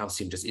animals the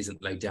calcium just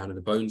isn't laid down in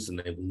the bones and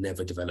they will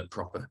never develop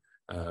proper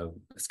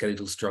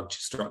skeletal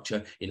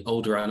structure. In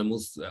older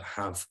animals that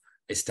have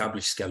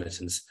established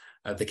skeletons,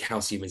 the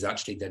calcium is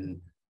actually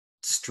then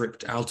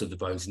stripped out of the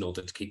bones in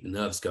order to keep the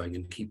nerves going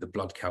and keep the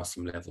blood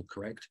calcium level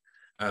correct.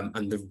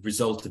 And the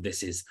result of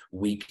this is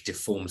weak,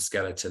 deformed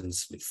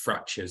skeletons with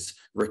fractures,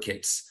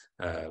 rickets,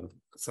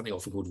 something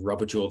often called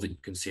rubber jaw that you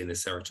can see in the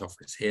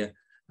Ceratophrys here,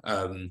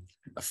 a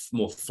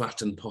more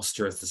flattened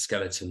posture as the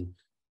skeleton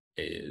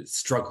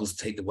struggles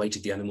to take the weight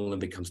of the animal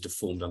and becomes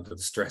deformed under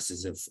the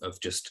stresses of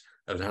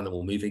an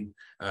animal moving.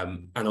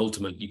 And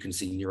ultimately, you can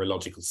see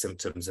neurological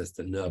symptoms as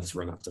the nerves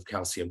run out of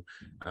calcium,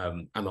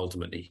 and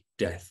ultimately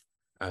death.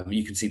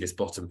 You can see this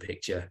bottom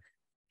picture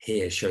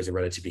here shows a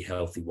relatively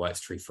healthy White's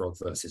tree frog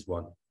versus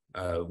one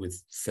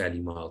with fairly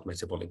mild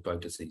metabolic bone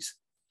disease.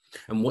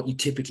 And what you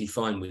typically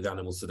find with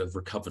animals that have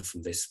recovered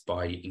from this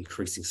by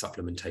increasing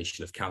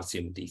supplementation of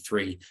calcium and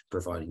D3,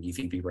 providing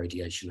UVB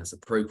radiation as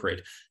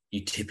appropriate,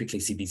 you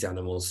typically see these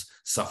animals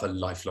suffer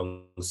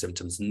lifelong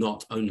symptoms,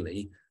 not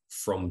only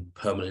from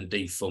permanent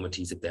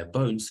deformities of their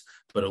bones,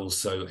 but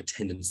also a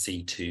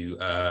tendency to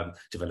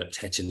develop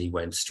tetany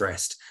when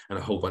stressed and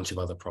a whole bunch of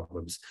other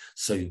problems.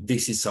 So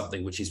this is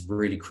something which is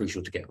really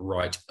crucial to get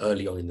right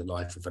early on in the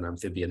life of an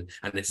amphibian,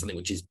 and it's something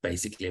which is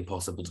basically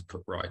impossible to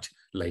put right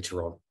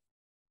later on.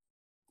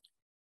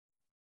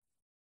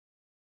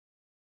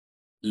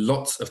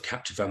 Lots of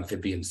captive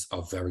amphibians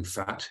are very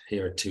fat.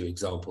 Here are two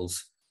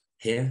examples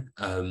here.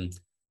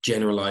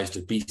 Generalized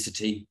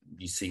obesity,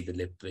 you see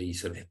the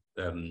sort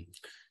of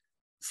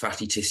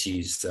fatty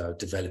tissues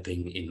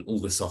developing in all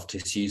the soft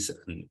tissues,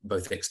 and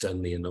both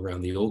externally and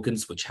around the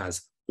organs, which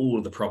has all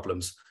of the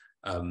problems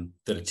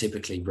that are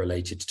typically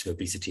related to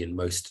obesity in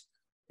most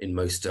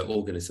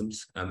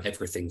organisms,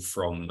 everything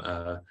from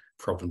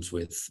problems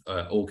with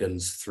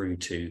organs through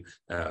to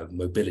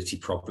mobility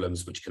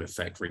problems, which can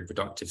affect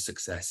reproductive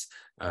success,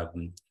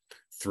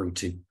 through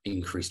to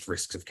increased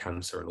risks of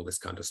cancer and all this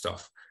kind of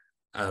stuff.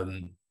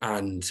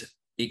 And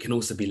it can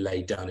also be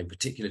laid down in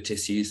particular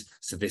tissues.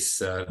 So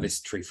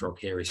this tree frog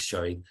here is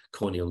showing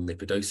corneal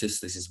lipidosis.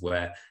 This is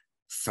where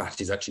fat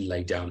is actually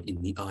laid down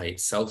in the eye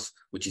itself,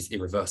 which is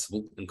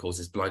irreversible and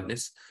causes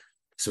blindness.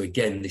 So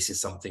again, this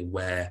is something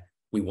where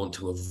we want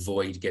to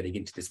avoid getting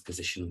into this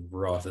position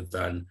rather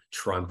than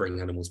try and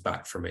bring animals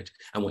back from it.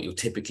 And what you'll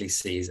typically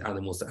see is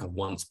animals that have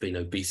once been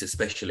obese,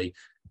 especially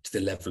to the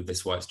level of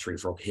this white tree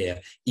frog here,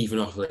 even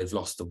after they've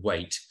lost the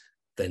weight,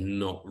 they're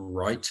not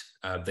right.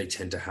 They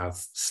tend to have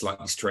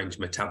slightly strange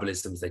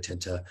metabolisms. They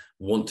tend to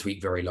want to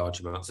eat very large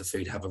amounts of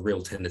food, have a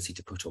real tendency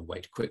to put on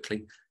weight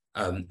quickly,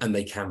 and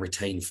they can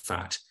retain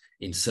fat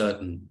in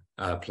certain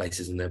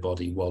places in their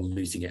body while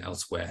losing it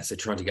elsewhere. So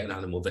trying to get an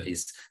animal that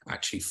is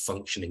actually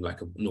functioning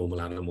like a normal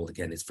animal,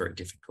 again, is very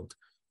difficult.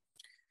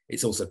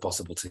 It's also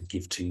possible to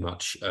give too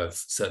much of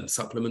certain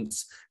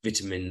supplements.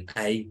 Vitamin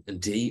A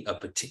and D are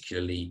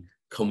particularly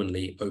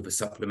commonly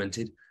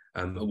oversupplemented.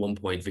 At one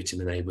point,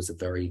 vitamin A was a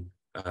very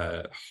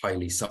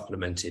highly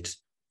supplemented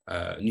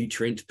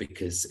nutrient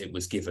because it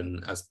was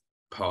given as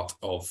part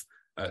of,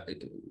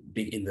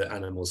 in the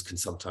animals can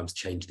sometimes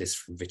change this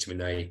from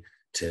vitamin A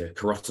to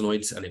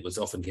carotenoids, and it was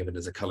often given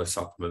as a color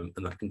supplement,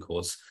 and that can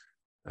cause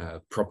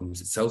problems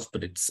itself,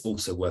 but it's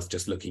also worth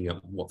just looking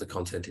at what the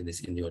content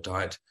is in your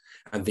diet.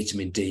 And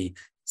vitamin D,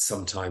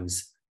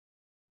 sometimes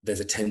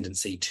there's a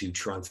tendency to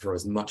try and throw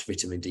as much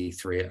vitamin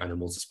D3 at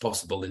animals as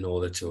possible in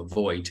order to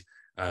avoid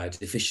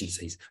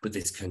deficiencies, but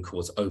this can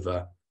cause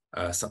over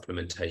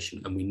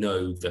supplementation. And we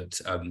know that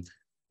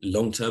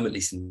long term, at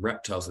least in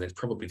reptiles, and it's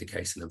probably the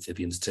case in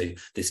amphibians too,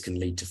 this can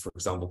lead to, for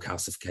example,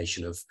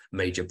 calcification of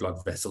major blood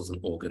vessels and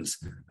organs,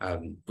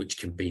 which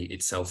can be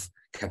itself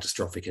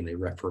catastrophic and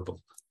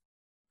irreparable.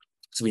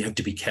 So we have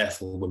to be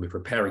careful when we're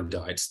preparing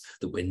diets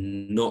that we're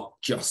not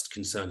just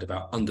concerned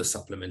about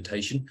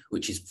under-supplementation,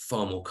 which is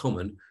far more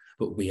common,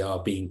 but we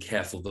are being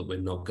careful that we're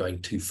not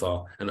going too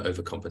far and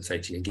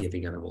overcompensating and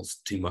giving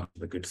animals too much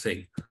of a good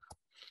thing.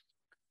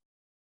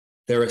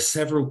 There are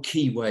several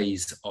key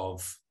ways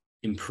of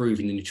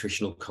improving the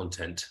nutritional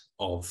content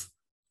of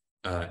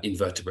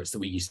invertebrates that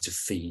we use to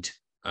feed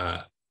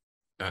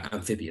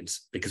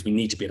amphibians, because we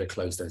need to be able to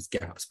close those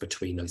gaps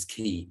between those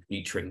key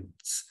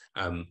nutrients,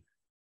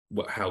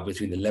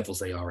 between the levels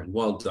they are in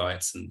wild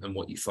diets and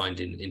what you find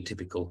in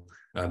typical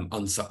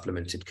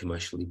unsupplemented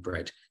commercially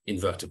bred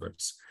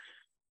invertebrates.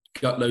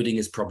 Gut loading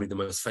is probably the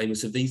most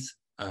famous of these.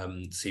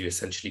 So you're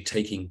essentially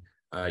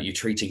you're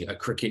treating a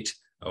cricket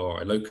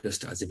or a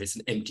locust as if it's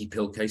an empty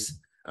pill case,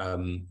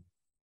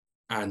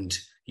 and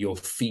you're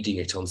feeding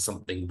it on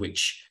something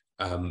which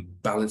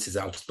balances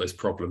out those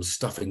problems,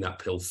 stuffing that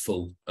pill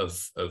full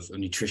of a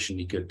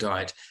nutritionally good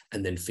diet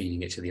and then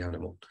feeding it to the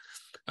animal.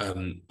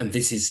 And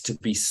this is to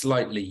be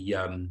slightly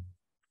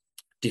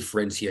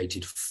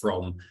differentiated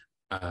from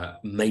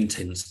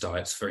maintenance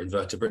diets for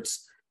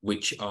invertebrates,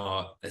 which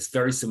are a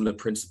very similar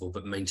principle,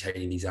 but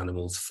maintaining these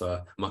animals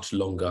for much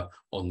longer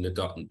on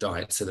the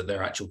diet so that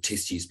their actual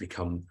tissues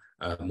become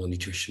more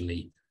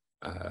nutritionally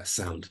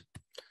sound.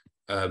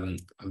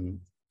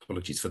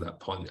 Apologies for that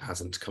point, it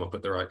hasn't come up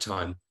at the right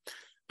time.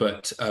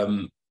 But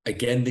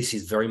again, this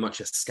is very much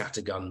a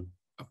scattergun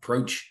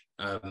approach.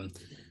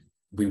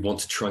 We want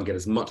to try and get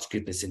as much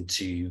goodness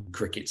into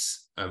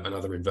crickets and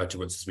other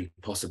invertebrates as we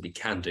possibly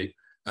can do.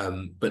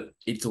 But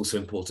it's also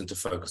important to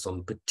focus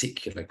on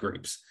particular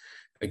groups.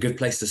 A good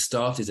place to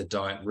start is a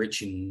diet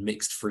rich in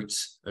mixed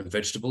fruits and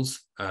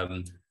vegetables,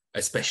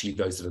 especially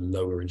those that are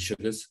lower in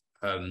sugars,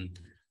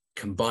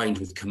 combined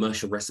with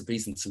commercial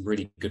recipes, and some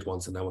really good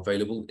ones are now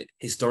available.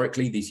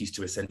 Historically, these used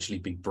to essentially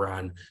be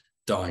bran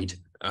dyed,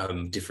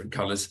 different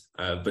colors,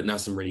 but now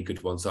some really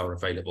good ones are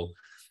available.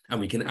 And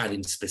we can add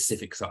in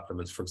specific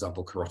supplements, for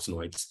example,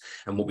 carotenoids.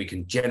 And what we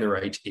can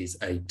generate is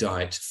a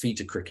diet feed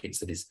to crickets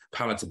that is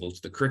palatable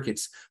to the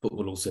crickets, but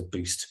will also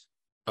boost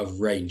a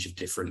range of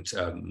different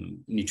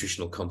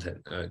nutritional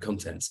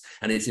contents.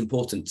 And it's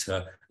important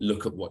to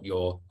look at what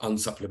your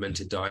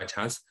unsupplemented diet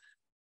has.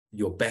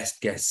 Your best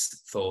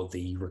guess for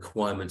the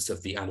requirements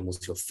of the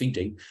animals you're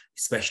feeding,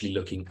 especially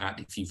looking at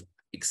if you've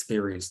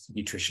experienced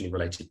nutritionally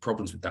related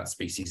problems with that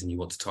species and you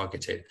want to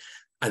target it,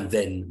 and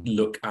then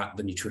look at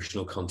the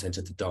nutritional content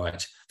of the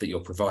diet that you're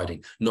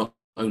providing, not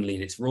only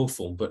in its raw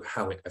form, but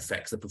how it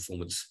affects the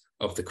performance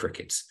of the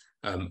crickets.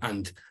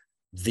 And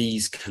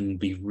these can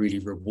be really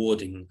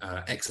rewarding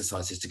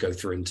exercises to go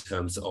through in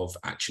terms of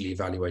actually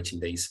evaluating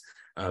these,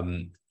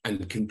 and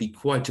can be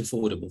quite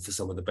affordable for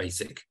some of the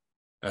basic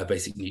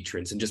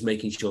nutrients, and just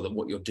making sure that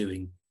what you're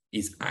doing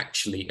is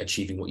actually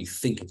achieving what you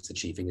think it's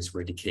achieving is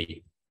really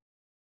key.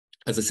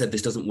 As I said,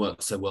 this doesn't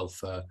work so well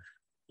for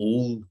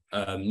all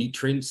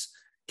nutrients.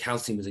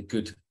 Calcium is a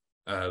good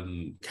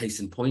case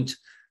in point.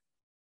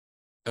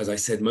 As I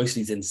said, most of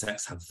these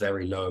insects have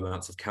very low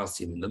amounts of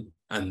calcium in them,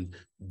 and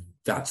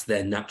that's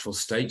their natural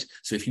state.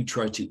 So if you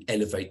try to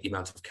elevate the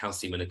amount of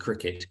calcium in a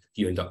cricket,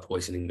 you end up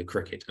poisoning the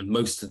cricket. And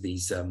most of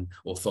these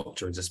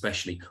orthopterans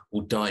especially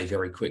will die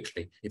very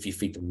quickly if you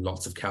feed them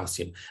lots of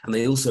calcium. And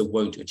they also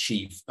won't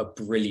achieve a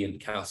brilliant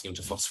calcium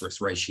to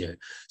phosphorus ratio.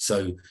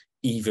 So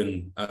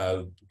even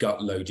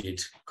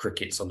gut-loaded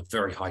crickets on a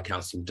very high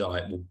calcium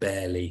diet will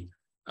barely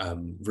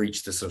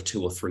reach the sort of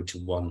 2 or 3 to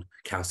 1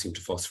 calcium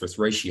to phosphorus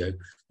ratio,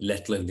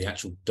 let alone the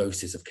actual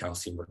doses of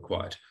calcium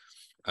required.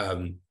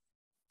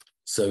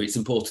 So it's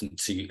important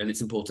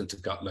to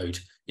gut load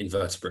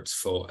invertebrates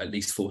for at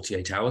least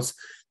 48 hours.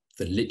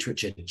 The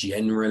literature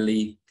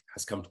generally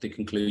has come to the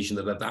conclusion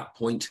that at that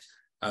point,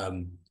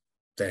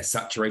 they're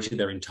saturated,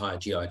 their entire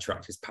GI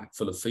tract is packed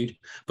full of food,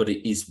 but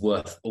it is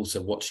worth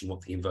also watching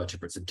what the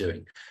invertebrates are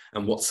doing.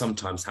 And what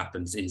sometimes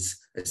happens is,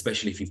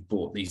 especially if you've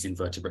bought these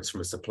invertebrates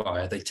from a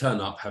supplier, they turn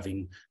up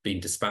having been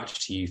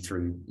dispatched to you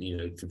through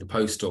the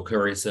post or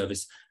courier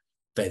service.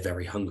 They're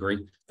very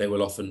hungry. They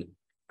will often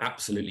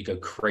absolutely go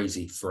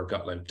crazy for a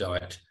gut load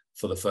diet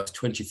for the first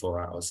 24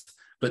 hours.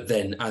 But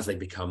then as they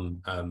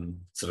become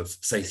sort of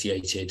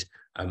satiated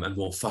and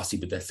more fussy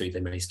with their food, they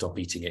may stop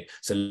eating it.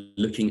 So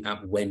looking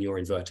at when your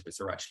invertebrates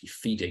are actually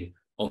feeding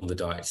on the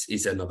diets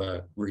is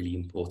another really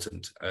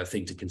important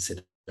thing to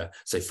consider.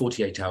 So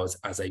 48 hours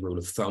as a rule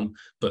of thumb,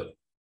 but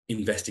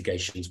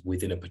investigations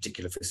within a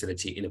particular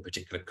facility in a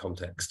particular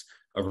context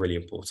are really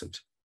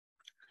important.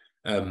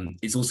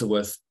 It's also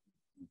worth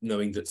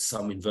knowing that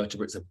some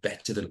invertebrates are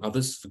better than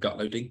others for gut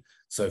loading.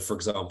 So for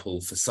example,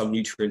 for some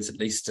nutrients at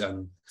least,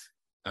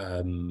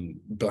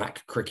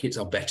 black crickets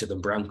are better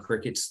than brown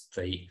crickets.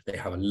 They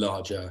have a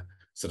larger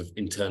sort of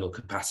internal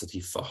capacity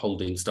for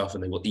holding stuff,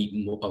 and they will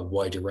eat a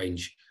wider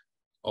range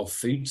of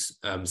foods.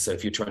 So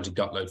if you're trying to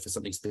gut load for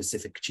something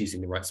specific,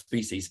 choosing the right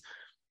species,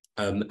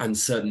 and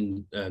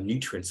certain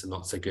nutrients are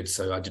not so good.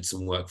 So I did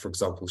some work, for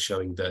example,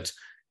 showing that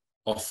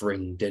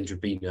offering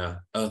Dendrobina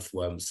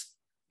earthworms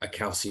a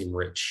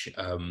calcium-rich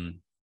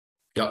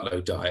gut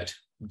load diet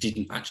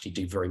didn't actually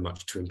do very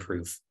much to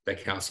improve their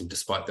calcium,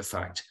 despite the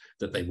fact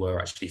that they were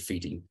actually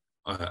feeding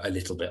a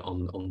little bit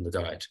on the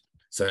diet.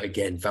 So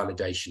again,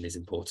 validation is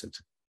important.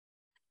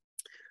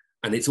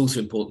 And it's also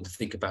important to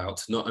think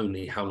about not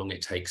only how long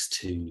it takes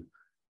to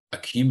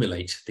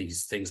accumulate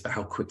these things, but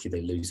how quickly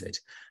they lose it.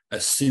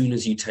 As soon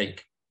as you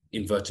take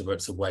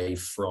invertebrates away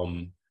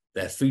from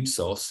their food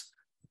source,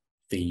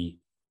 the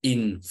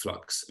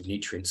influx of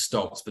nutrients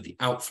stops, but the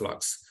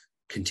outflux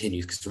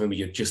continues, because remember,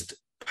 you're just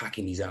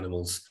packing these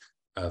animals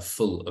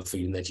full of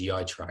food in their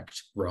GI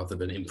tract rather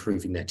than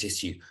improving their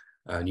tissue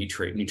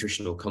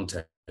nutritional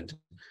content.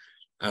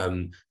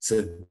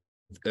 So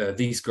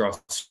these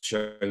graphs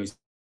show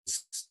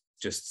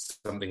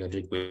just something I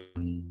did with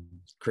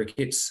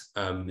crickets.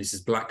 This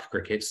is black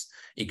crickets.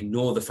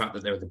 Ignore the fact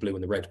that there are the blue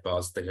and the red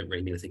bars. They don't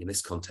really mean anything in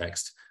this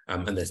context,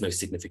 and there's no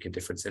significant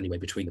difference anyway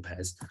between the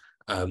pairs.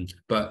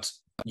 But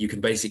you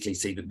can basically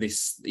see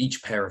that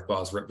each pair of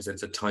bars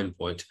represents a time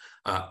point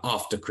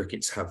after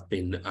crickets have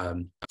been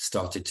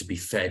started to be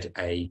fed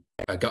a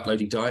gut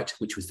loading diet,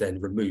 which was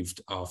then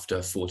removed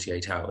after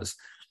 48 hours.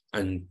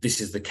 And this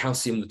is the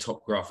calcium. The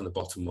top graph and the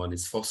bottom one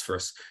is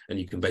phosphorus. And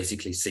you can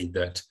basically see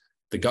that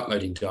the gut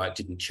loading diet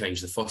didn't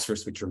change the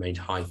phosphorus, which remained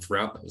high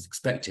throughout. That was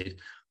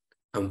expected.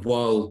 And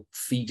while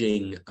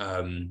feeding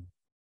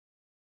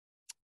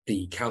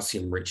the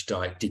calcium-rich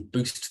diet did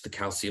boost the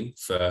calcium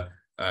for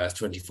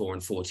 24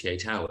 and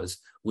 48 hours,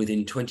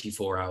 within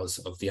 24 hours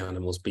of the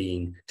animals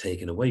being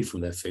taken away from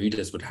their food,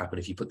 as would happen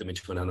if you put them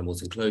into an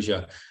animal's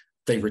enclosure,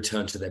 they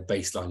return to their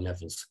baseline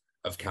levels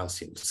of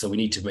calcium. So we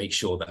need to make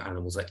sure that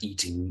animals are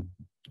eating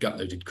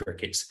gut-loaded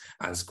crickets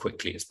as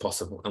quickly as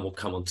possible, and we'll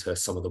come on to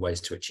some of the ways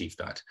to achieve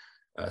that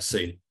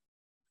soon.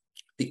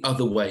 The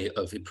other way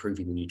of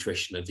improving the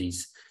nutrition of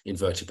these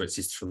invertebrates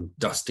is from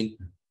dusting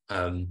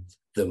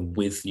them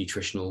with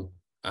nutritional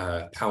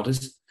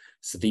powders.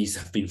 So these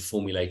have been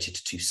formulated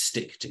to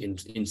stick to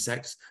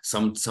insects.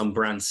 Some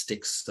brands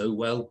stick so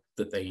well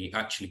that they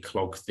actually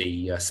clog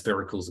the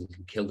spiracles and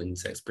can kill the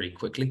insects pretty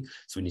quickly.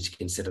 So we need to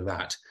consider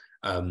that.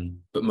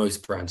 But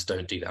most brands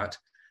don't do that.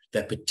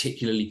 They're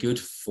particularly good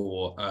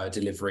for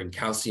delivering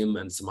calcium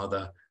and some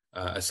other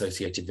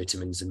associated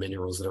vitamins and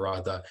minerals that are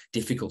either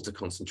difficult to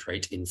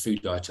concentrate in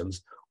food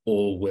items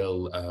or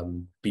will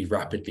be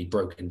rapidly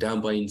broken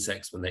down by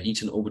insects when they're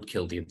eaten or would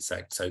kill the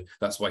insect. So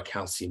that's why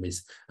calcium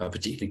is a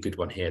particularly good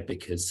one here,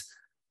 because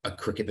a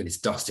cricket that is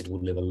dusted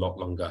will live a lot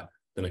longer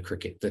than a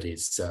cricket that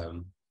is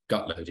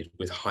gut-loaded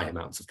with high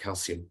amounts of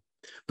calcium.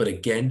 But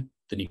again,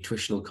 the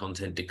nutritional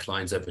content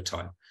declines over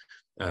time.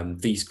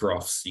 These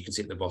graphs, you can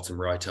see at the bottom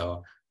right,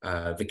 are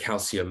the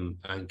calcium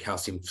and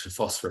calcium to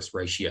phosphorus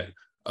ratio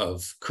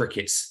of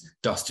crickets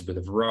dusted with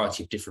a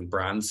variety of different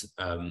brands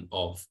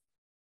of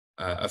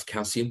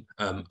calcium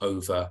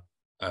over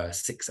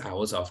 6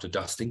 hours after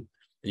dusting.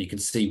 And you can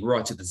see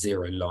right at the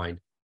zero line,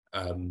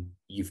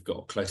 you've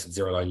got close to the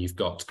zero line, you've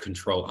got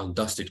control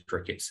undusted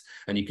crickets.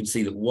 And you can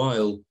see that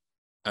while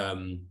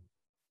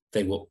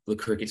the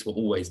crickets were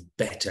always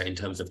better in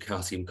terms of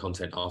calcium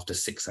content after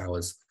 6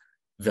 hours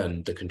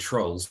than the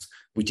controls,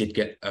 we did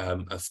get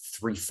a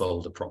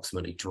threefold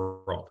approximately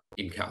drop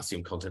in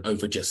calcium content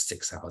over just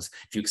 6 hours.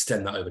 If you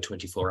extend that over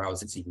 24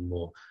 hours, it's even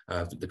more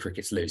that the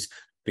crickets lose,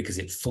 because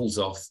it falls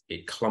off,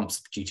 it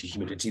clumps due to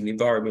humidity in the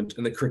environment,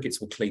 and the crickets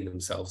will clean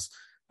themselves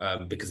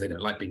because they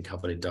don't like being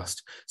covered in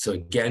dust. So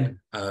again,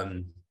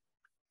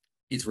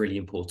 it's really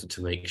important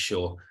to make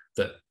sure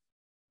that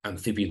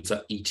amphibians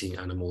are eating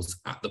animals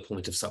at the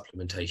point of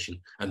supplementation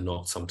and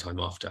not sometime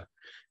after.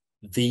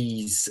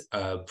 These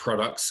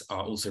products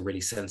are also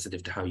really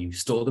sensitive to how you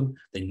store them.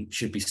 They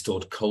should be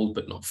stored cold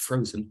but not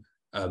frozen,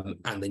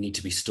 and they need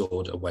to be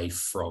stored away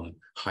from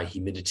high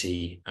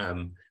humidity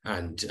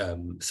and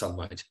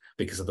sunlight,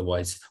 because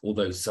otherwise,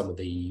 although some of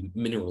the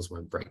minerals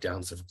won't break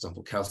down, so for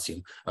example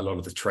calcium, a lot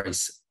of the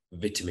trace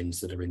vitamins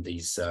that are in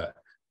these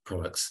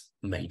products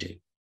may do.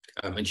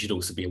 And you should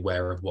also be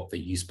aware of what the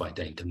use by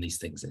date on these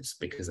things is,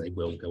 because they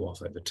will go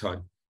off over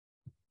time.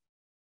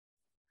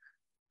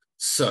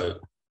 So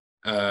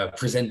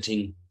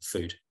presenting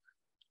food.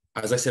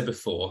 As I said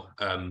before,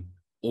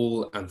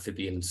 all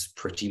amphibians,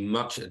 pretty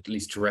much, at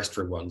least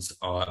terrestrial ones,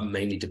 are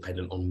mainly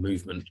dependent on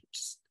movement,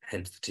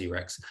 hence the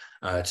T-Rex,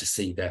 to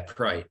see their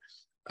prey.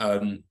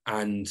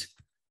 And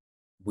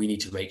we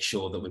need to make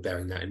sure that we're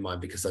bearing that in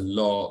mind, because a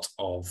lot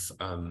of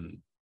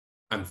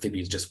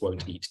amphibians just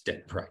won't eat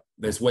dead prey.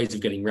 There's ways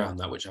of getting around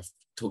that, which I've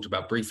talked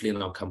about briefly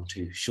and I'll come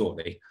to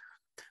shortly.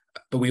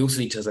 But we also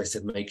need to, as I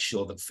said, make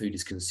sure that food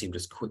is consumed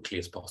as quickly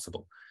as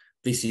possible.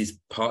 This is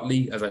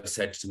partly, as I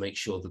said, to make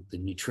sure that the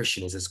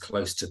nutrition is as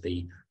close to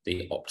the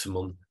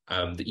optimum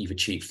that you've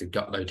achieved through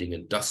gut loading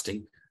and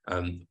dusting.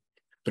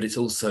 But it's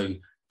also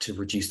to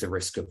reduce the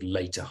risk of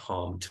later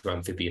harm to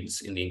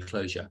amphibians in the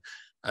enclosure.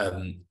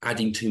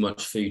 Adding too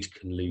much food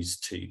can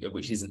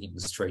which isn't eaten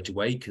straight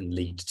away, can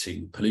lead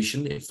to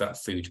pollution if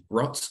that food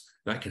rots.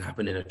 That can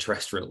happen in a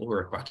terrestrial or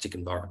aquatic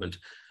environment.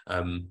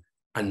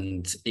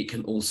 And it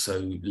can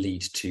also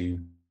lead to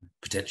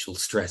potential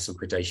stress and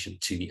predation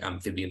to the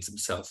amphibians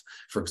themselves.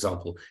 For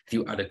example, if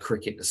you add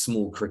a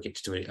small cricket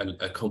to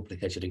a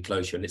complicated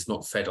enclosure and it's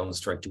not fed on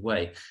straight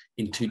away,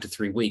 in 2 to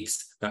 3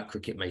 weeks, that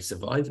cricket may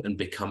survive and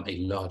become a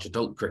large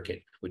adult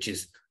cricket, which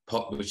is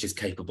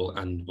capable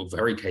and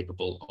very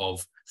capable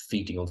of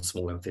feeding on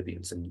small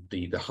amphibians, and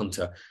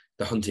the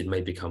hunted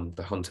may become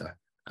the hunter.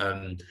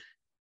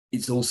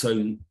 It's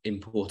also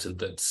important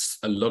that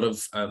a lot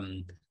of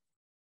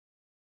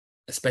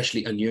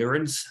especially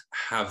anurans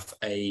have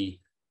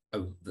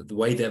the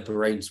way their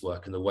brains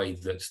work and the way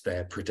that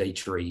their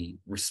predatory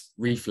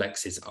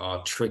reflexes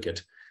are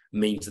triggered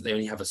means that they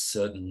only have a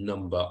certain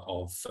number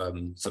of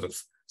sort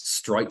of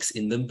strikes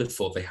in them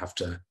before they have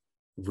to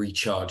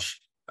recharge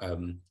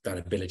that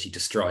ability to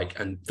strike.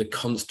 And the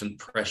constant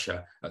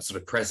pressure, that sort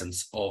of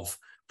presence of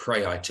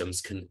prey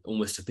items, can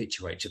almost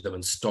habituate to them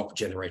and stop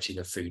generating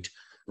a food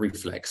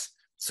reflex.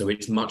 So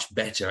it's much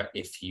better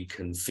if you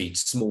can feed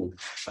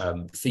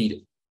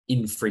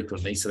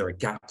infrequently, so there are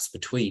gaps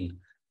between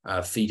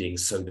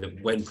feedings, so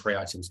that when prey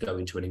items go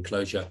into an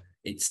enclosure,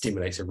 it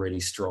stimulates a really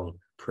strong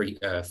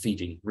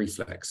feeding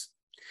reflex.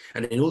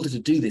 And in order to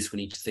do this, we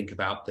need to think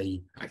about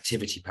the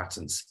activity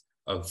patterns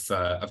of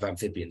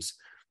amphibians.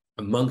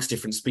 Amongst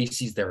different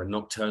species, there are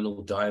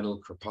nocturnal, diurnal,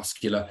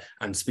 crepuscular,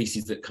 and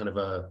species that kind of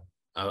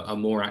are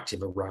more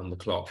active around the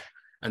clock.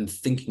 And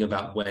thinking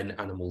about when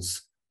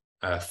animals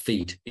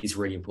feed is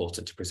really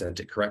important to present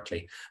it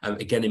correctly.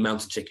 Again, in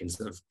mountain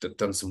chickens, I've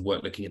done some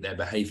work looking at their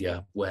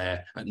behavior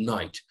where at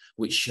night,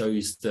 which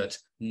shows that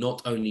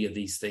not only are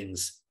these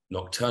things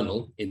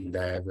nocturnal in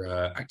their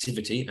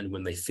activity and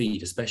when they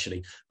feed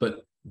especially,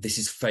 but this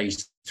is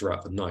phased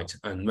throughout the night.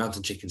 And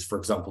mountain chickens, for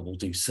example, will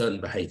do certain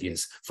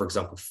behaviors, for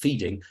example,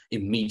 feeding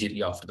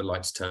immediately after the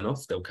lights turn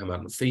off, they'll come out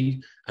and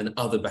feed, and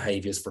other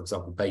behaviors, for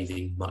example,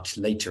 bathing much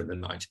later in the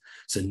night.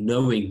 So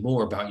knowing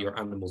more about your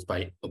animals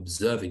by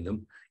observing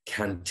them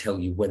can tell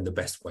you when the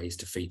best way is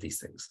to feed these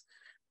things.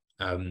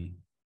 And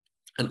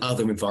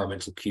other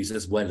environmental cues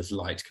as well as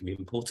light can be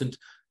important.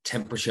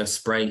 Temperature,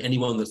 spraying.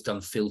 Anyone that's done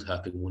field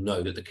herping will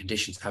know that the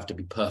conditions have to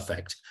be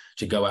perfect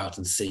to go out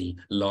and see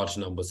large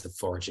numbers of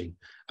foraging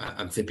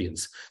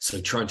amphibians.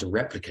 So trying to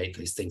replicate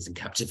these things in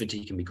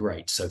captivity can be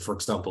great. So for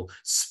example,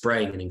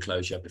 spraying an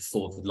enclosure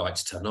before the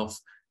lights turn off,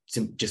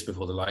 just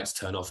before the lights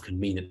turn off, can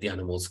mean that the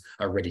animals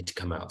are ready to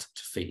come out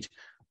to feed.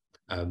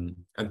 And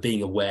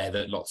being aware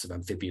that lots of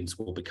amphibians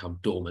will become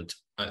dormant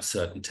at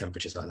certain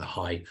temperatures, either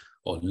high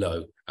or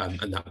low,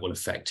 and that will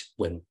affect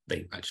when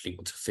they actually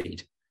want to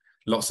feed.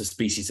 Lots of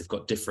species have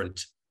got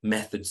different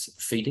methods of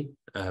feeding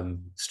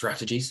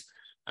strategies,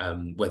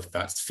 whether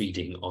that's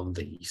feeding on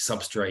the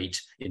substrate,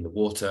 in the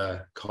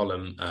water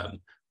column,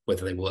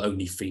 whether they will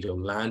only feed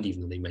on land,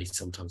 even though they may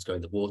sometimes go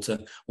in the water,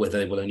 whether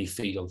they will only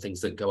feed on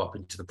things that go up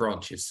into the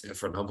branches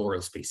for an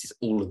arboreal species.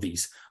 All of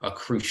these are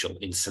crucial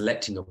in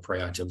selecting your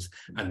prey items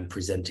and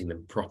presenting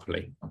them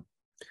properly.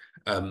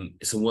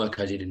 Some work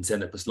I did in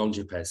Xenopus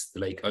longipes, the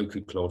Lake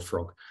Oku clawed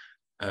frog,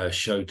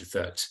 showed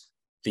that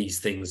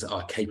these things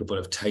are capable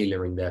of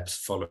tailoring their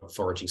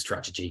foraging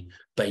strategy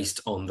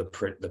based on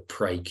the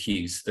prey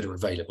cues that are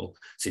available.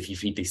 So if you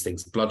feed these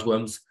things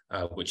bloodworms,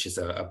 which is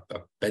a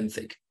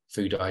benthic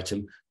food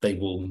item, they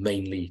will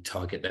mainly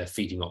target their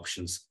feeding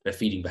options, their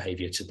feeding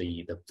behavior to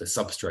the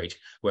substrate.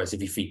 Whereas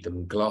if you feed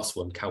them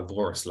glassworm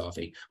calvorus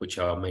larvae, which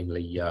are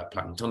mainly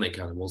planktonic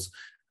animals,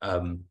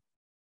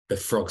 the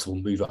frogs will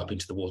move up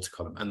into the water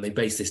column, and they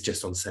base this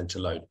just on scent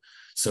alone.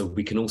 So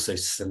we can also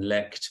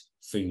select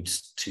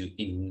foods to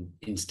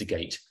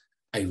instigate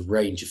a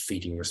range of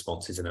feeding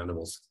responses in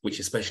animals, which,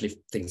 especially if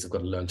things have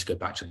got to learn to go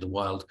back to the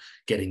wild,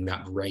 getting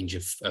that range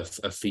of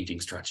feeding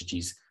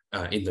strategies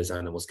in those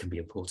animals can be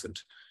important.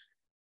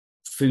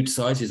 Food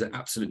size is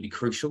absolutely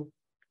crucial,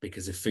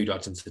 because if food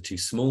items are too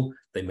small,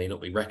 they may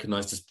not be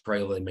recognized as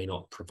prey, or they may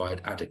not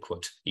provide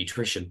adequate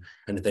nutrition.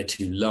 And if they're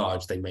too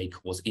large, they may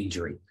cause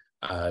injury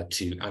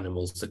to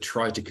animals that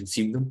try to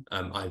consume them,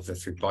 either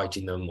through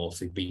biting them or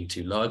through being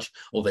too large,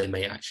 or they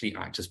may actually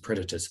act as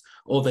predators,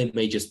 or they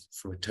may just,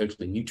 from a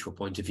totally neutral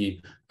point of view,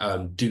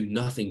 do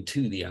nothing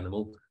to the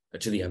animal,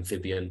 to the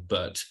amphibian,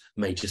 but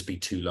may just be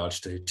too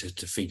large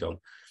to feed on.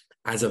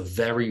 As a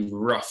very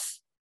rough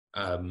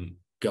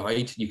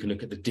guide, you can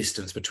look at the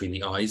distance between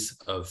the eyes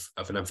of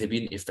an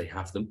amphibian, if they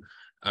have them.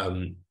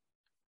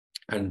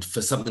 And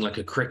for something like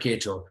a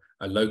cricket or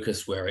a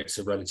locust, where it's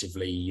a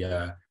relatively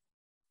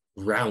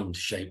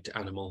round-shaped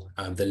animal,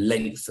 the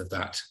length of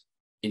that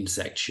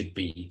insect should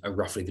be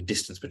roughly the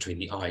distance between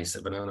the eyes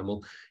of an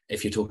animal.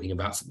 If you're talking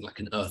about something like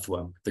an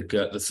earthworm, the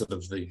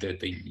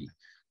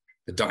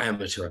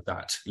diameter of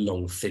that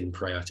long, thin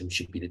prey item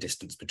should be the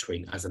distance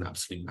between, as an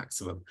absolute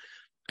maximum.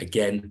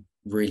 Again,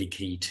 really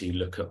key to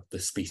look up the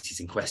species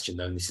in question,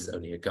 though, and this is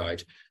only a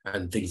guide.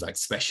 And things like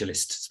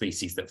specialist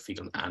species that feed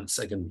on ants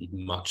are going to be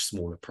much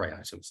smaller prey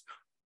items.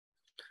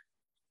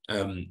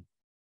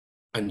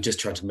 And just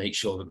trying to make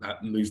sure that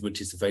that movement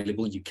is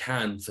available. You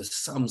can, for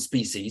some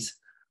species,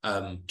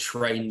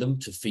 train them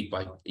to feed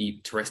by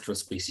terrestrial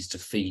species to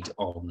feed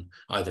on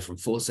either from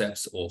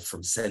forceps or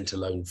from scent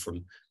alone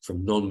from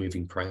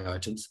non-moving prey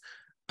items.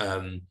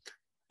 But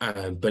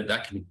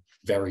that can be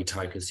very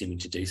time consuming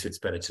to do, so it's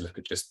better to look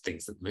at just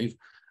things that move.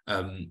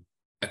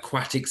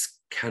 Aquatics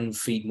can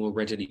feed more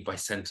readily by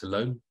scent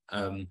alone,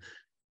 but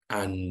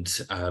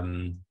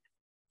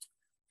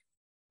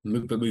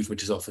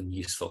movement is often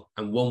useful.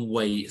 And one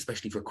way,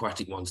 especially for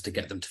aquatic ones, to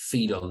get them to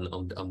feed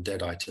on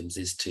dead items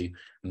is to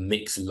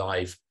mix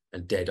live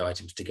and dead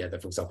items together,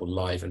 for example,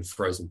 live and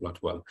frozen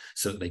bloodworm,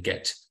 so that they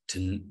get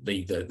to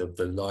the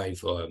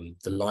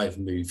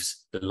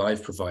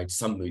live provides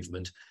some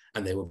movement,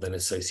 and they will then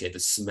associate the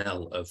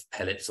smell of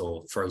pellets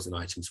or frozen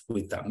items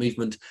with that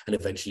movement, and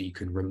eventually you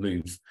can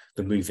remove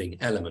the moving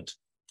element,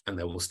 and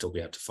they will still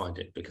be able to find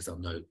it because they'll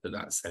know that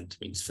that scent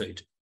means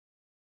food.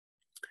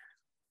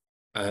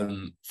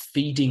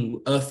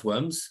 Feeding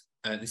earthworms,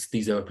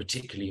 these are a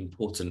particularly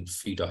important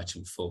food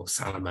item for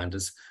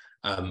salamanders.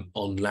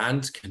 On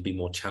land can be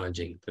more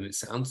challenging than it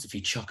sounds. If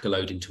you chuck a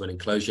load into an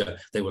enclosure,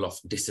 they will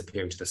often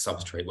disappear into the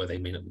substrate where they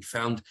may not be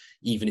found.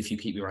 Even if you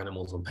keep your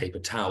animals on paper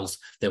towels,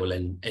 they will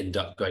end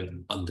up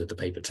going under the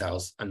paper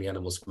towels, and the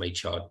animals may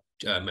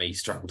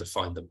struggle to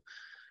find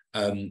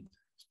them.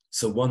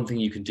 So one thing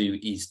you can do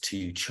is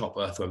to chop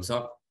earthworms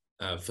up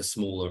for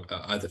smaller,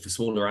 either for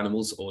smaller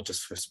animals or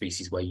just for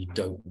species where you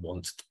don't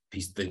want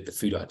the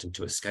food item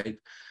to escape.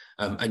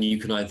 And you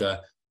can either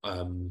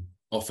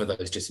offer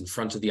those just in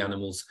front of the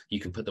animals. You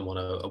can put them on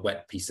a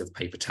wet piece of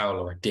paper towel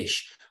or a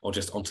dish, or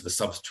just onto the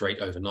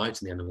substrate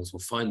overnight, and the animals will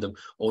find them.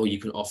 Or you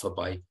can offer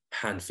by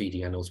hand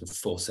feeding animals with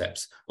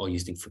forceps, or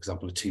using, for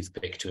example, a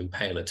toothpick to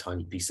impale a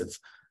tiny piece of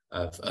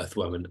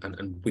earthworm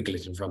and wiggle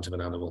it in front of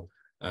an animal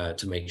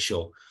to make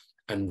sure.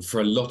 And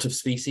for a lot of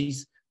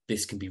species,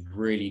 this can be a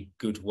really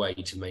good way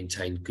to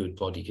maintain good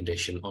body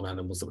condition on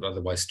animals that would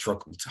otherwise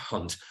struggle to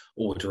hunt,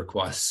 or would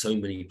require so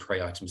many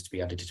prey items to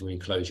be added to an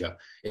enclosure.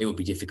 It would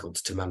be difficult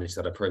to manage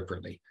that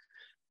appropriately.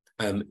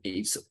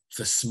 It's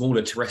for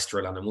smaller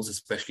terrestrial animals,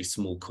 especially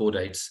small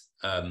chordates.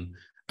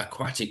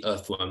 Aquatic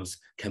earthworms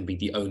can be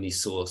the only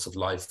source of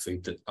live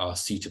food that are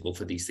suitable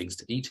for these things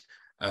to eat,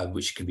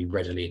 which can be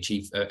readily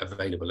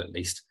available at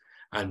least.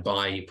 And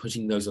by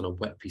putting those on a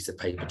wet piece of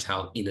paper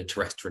towel in a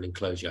terrestrial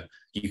enclosure,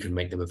 you can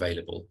make them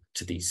available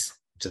to these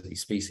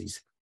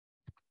species.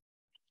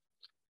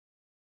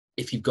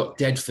 If you've got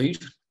dead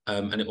food,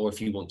 or if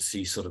you want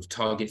to sort of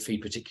target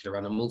feed particular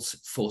animals,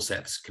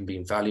 forceps can be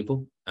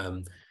invaluable.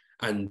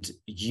 And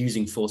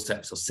using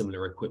forceps or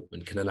similar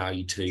equipment can allow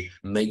you to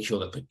make sure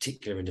that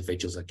particular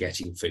individuals are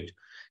getting food.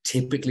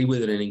 Typically,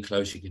 within an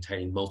enclosure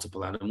containing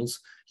multiple animals,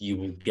 you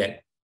will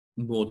get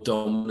more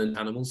dominant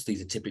animals.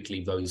 These are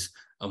typically those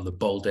on the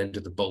bold end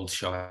of the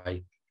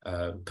bold-shy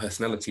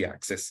personality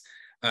axis,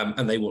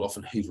 and they will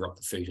often hoover up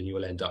the food, and you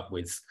will end up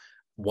with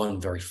one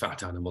very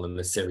fat animal and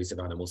a series of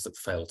animals that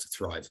fail to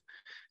thrive.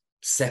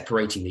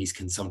 Separating these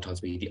can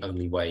sometimes be the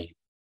only way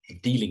of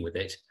dealing with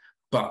it,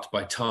 but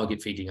by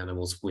target feeding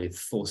animals with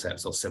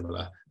forceps or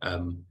similar,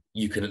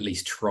 you can at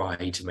least try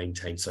to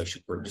maintain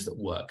social groups that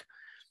work.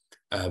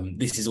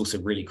 This is also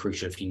really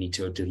crucial if you need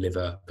to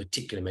deliver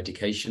particular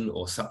medication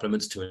or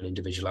supplements to an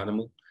individual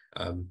animal.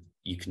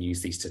 You can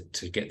use these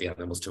to get the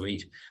animals to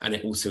eat. And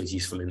it also is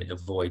useful, and it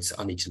avoids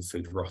uneaten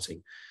food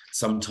rotting.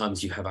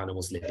 Sometimes you have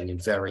animals living in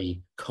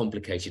very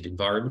complicated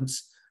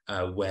environments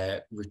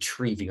where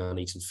retrieving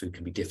uneaten food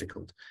can be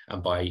difficult.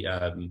 And by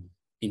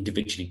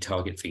individually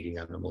target feeding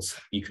animals,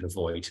 you can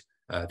avoid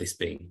this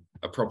being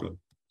a problem.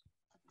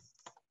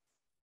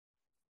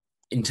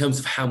 In terms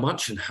of how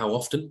much and how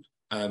often,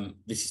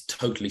 This is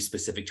totally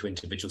specific to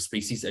individual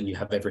species, and you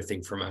have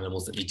everything from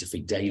animals that need to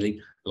feed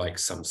daily, like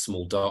some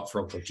small dart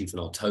frog or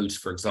juvenile toads,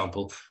 for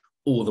example,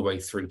 all the way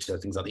through to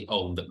things like the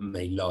olm that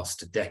may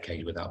last a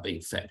decade without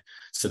being fed.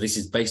 So this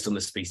is based on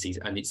the species,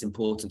 and it's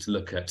important to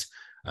look at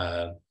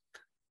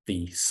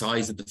the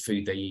size of the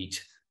food they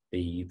eat,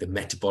 the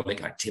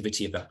metabolic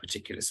activity of that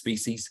particular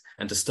species,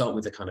 and to start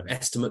with a kind of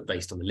estimate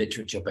based on the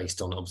literature,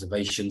 based on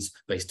observations,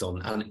 based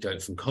on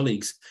anecdote from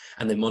colleagues,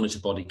 and then monitor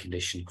body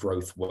condition,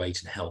 growth, weight,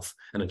 and health,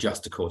 and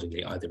adjust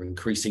accordingly, either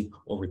increasing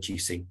or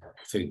reducing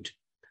food.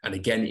 And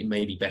again, it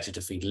may be better to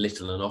feed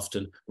little and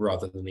often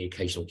rather than the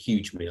occasional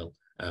huge meal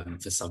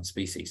for some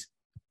species.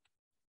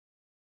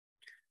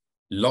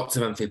 Lots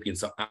of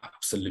amphibians are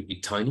absolutely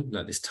tiny,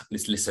 like this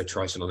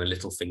lissotriton on a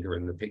little finger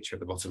in the picture at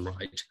the bottom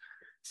right.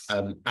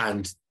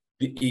 And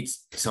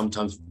it's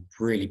sometimes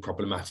really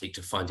problematic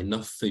to find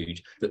enough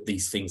food that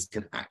these things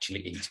can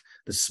actually eat.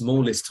 The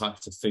smallest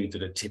types of food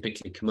that are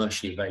typically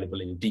commercially available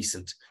in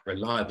decent,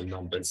 reliable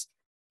numbers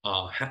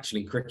are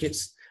hatchling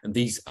crickets. And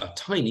these are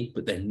tiny,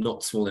 but they're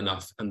not small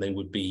enough. And they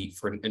would be,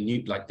 for a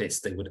newt like this,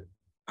 they would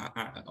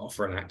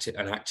offer an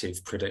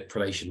active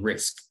predation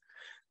risk.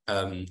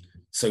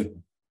 So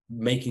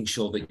making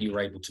sure that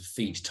you're able to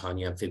feed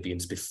tiny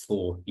amphibians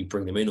before you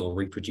bring them in or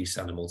reproduce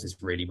animals is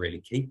really,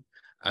 really key.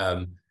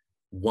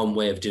 One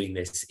way of doing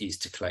this is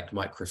to collect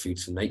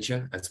microfoods from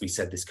nature. As we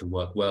said, this can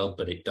work well,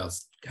 but it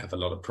does have a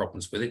lot of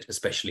problems with it,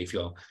 especially if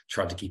you're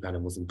trying to keep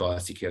animals in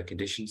biosecure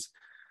conditions.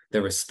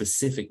 There are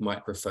specific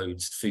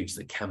microfoods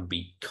that can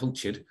be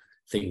cultured,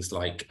 things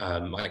like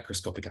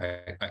microscopic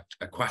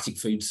aquatic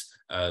foods,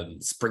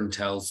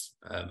 springtails,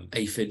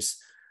 aphids,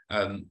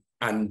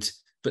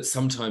 but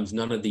sometimes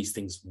none of these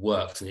things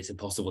works and it's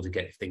impossible to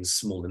get things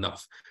small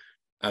enough.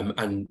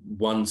 And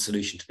one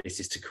solution to this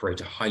is to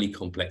create a highly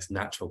complex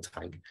natural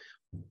tank,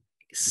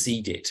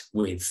 seed it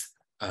with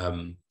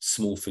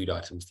small food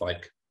items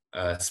like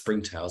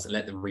springtails and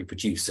let them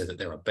reproduce so that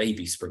there are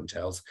baby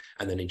springtails,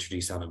 and then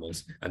introduce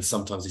animals. And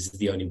sometimes this is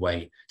the only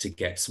way to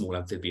get small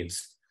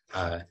amphibians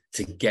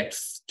to get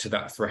to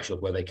that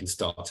threshold where they can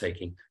start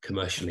taking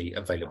commercially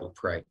available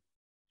prey.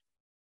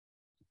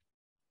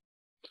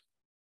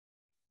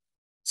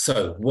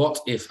 So what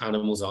if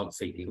animals aren't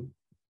feeding?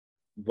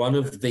 One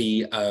of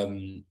the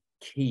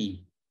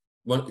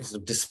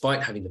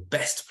despite having the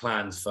best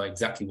plans for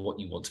exactly what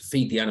you want to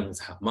feed the animals,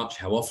 how much,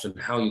 how often,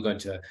 how you're going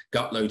to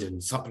gut load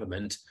and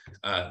supplement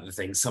the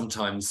things,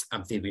 sometimes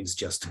amphibians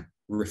just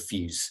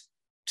refuse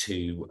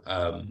to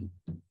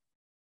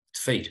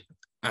feed.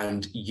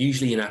 And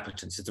usually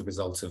inappetence is the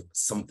result of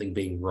something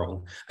being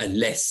wrong,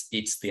 unless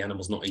it's the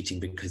animal's not eating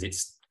because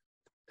it's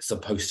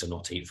supposed to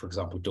not eat, for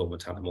example,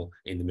 dormant animal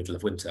in the middle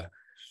of winter.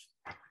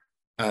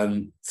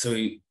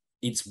 So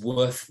it's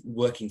worth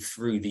working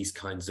through these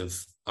kinds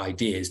of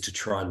ideas to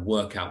try and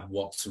work out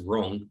what's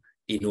wrong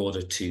in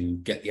order to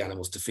get the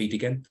animals to feed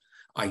again.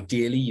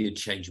 Ideally, you'd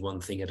change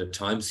one thing at a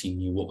time so you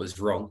knew what was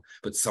wrong,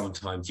 but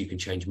sometimes you can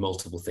change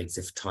multiple things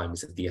if time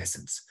is of the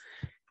essence.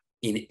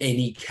 In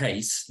any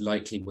case,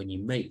 likely when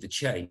you make the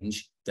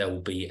change, there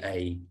will be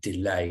a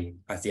delay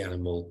as the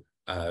animal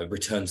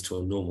returns to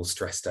a normal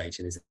stress state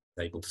and is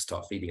able to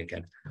start feeding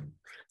again.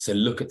 So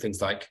look at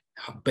things like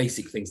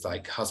basic things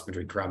like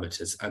husbandry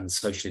parameters and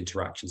social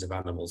interactions of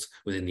animals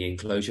within the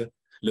enclosure.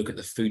 Look at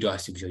the food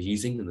items you're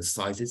using and the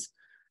sizes.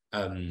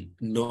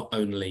 Not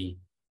only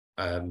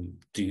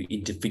do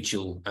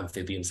individual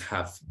amphibians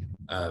have,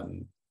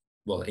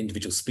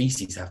 individual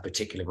species have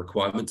particular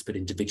requirements, but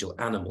individual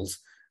animals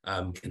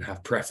can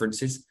have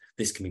preferences.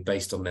 This can be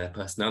based on their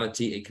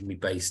personality. It can be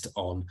based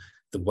on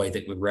the way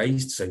that we're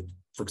raised. So,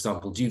 for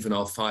example,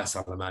 juvenile fire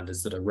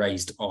salamanders that are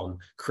raised on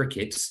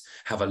crickets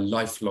have a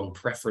lifelong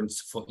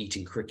preference for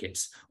eating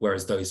crickets,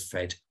 whereas those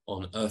fed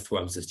on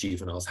earthworms as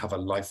juveniles have a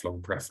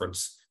lifelong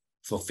preference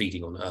for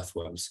feeding on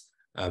earthworms.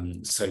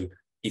 So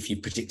if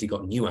you've particularly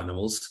got new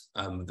animals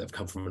that have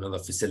come from another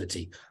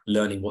facility,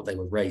 learning what they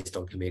were raised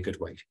on can be a good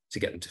way to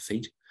get them to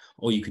feed.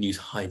 Or you can use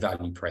high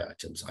value prey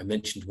items. I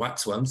mentioned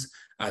waxworms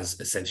as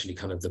essentially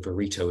kind of the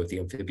burrito of the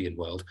amphibian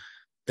world.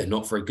 They're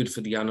not very good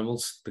for the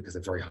animals because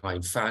they're very high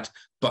in fat,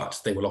 but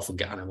they will often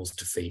get animals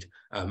to feed,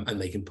 and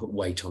they can put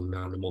weight on an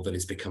animal that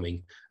is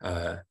becoming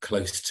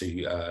close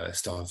to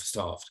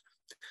starved.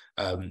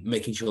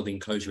 Making sure the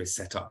enclosure is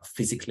set up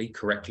physically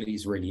correctly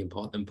is really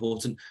important.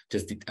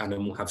 Does the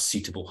animal have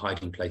suitable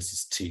hiding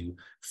places to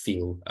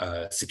feel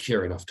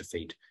secure enough to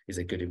feed is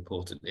a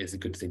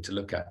good thing to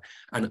look at.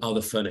 And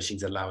other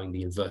furnishings allowing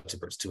the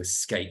invertebrates to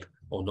escape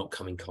or not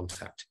come in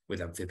contact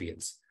with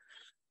amphibians.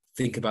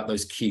 Think about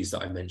those cues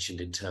that I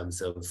mentioned in terms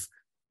of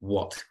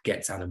what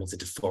gets animals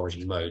into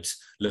foraging modes.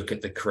 Look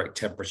at the correct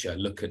temperature,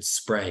 look at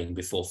spraying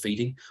before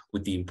feeding,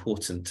 with the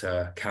important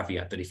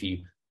caveat that if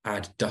you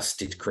add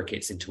dusted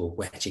crickets into a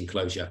wet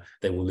enclosure,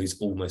 they will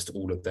lose almost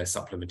all of their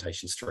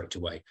supplementation straight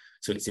away.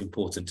 So it's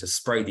important to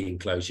spray the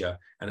enclosure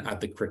and add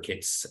the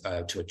crickets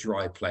to a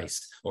dry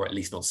place, or at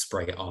least not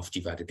spray it after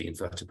you've added the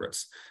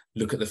invertebrates.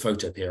 Look at the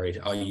photo period.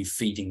 Are you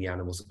feeding the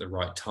animals at the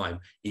right time?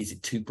 Is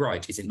it too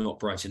bright? Is it not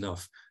bright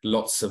enough?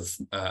 Lots of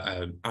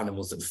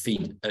animals that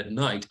feed at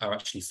night are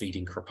actually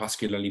feeding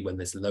crepuscularly when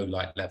there's low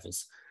light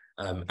levels.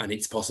 And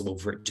it's possible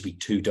for it to be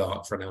too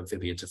dark for an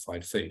amphibian to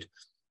find food.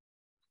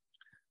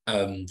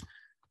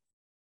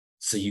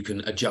 So you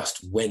can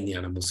adjust when the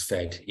animal's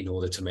fed in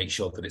order to make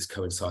sure that it's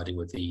coinciding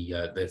with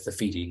the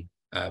feeding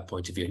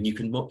point of view. And you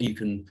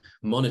can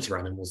monitor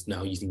animals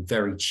now using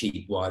very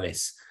cheap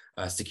wireless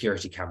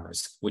security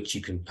cameras, which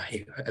you can,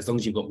 as long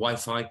as you've got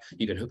Wi-Fi,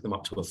 you can hook them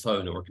up to a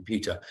phone or a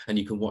computer, and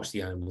you can watch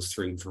the animals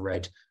through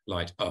infrared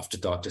light after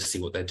dark to see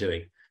what they're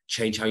doing.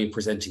 Change how you're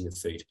presenting the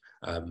food.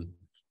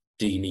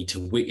 Do you need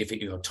to, if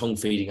you're tongue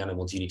feeding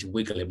animals, you need to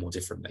wiggle it more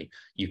differently.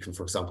 You can,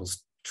 for example,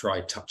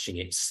 try touching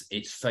its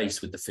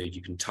face with the food.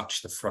 You can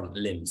touch the front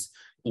limbs,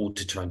 all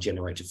to try and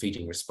generate a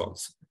feeding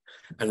response.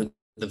 And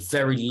the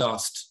very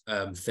last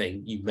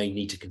thing, you may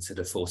need to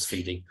consider force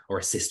feeding or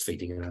assist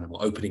feeding an animal,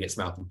 opening its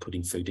mouth and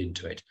putting food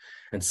into it.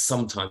 And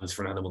sometimes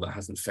for an animal that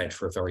hasn't fed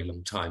for a very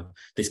long time,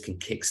 this can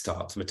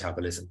kickstart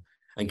metabolism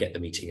and get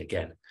them eating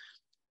again.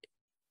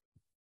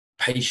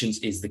 Patience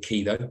is the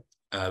key though.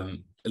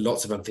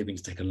 Lots of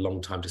amphibians take a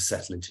long time to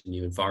settle into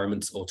new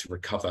environments or to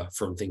recover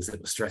from things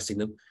that were stressing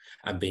them,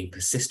 and being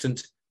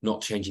persistent,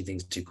 not changing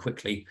things too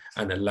quickly,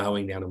 and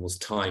allowing the animals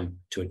time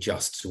to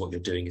adjust to what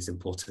you're doing is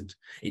important.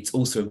 It's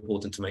also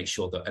important to make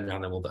sure that an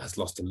animal that has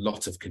lost a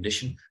lot of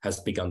condition, has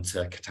begun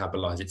to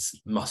catabolize its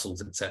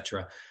muscles,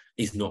 etc.,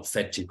 is not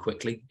fed too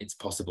quickly. It's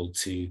possible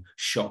to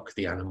shock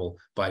the animal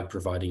by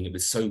providing it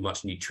with so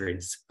much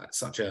nutrients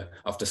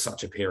after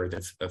such a period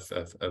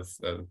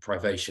of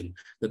privation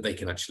that they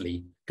can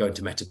actually go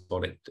into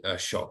metabolic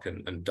shock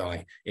and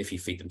die if you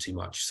feed them too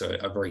much. So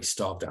a very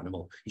starved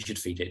animal, you should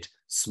feed it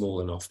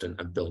small and often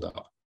and build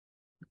up.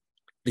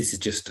 This is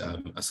just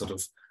a sort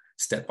of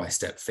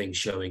step-by-step thing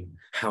showing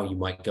how you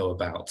might go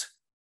about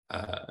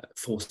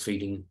force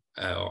feeding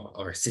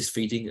or assist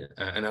feeding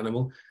an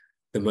animal.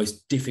 The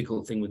most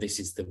difficult thing with this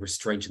is the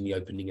restraint and the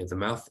opening of the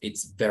mouth.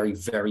 It's very,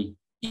 very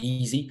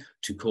easy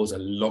to cause a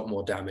lot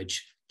more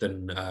damage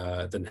than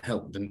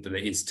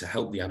it is to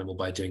help the animal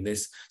by doing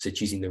this. So it's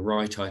using the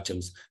right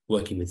items,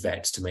 working with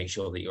vets to make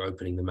sure that you're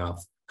opening the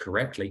mouth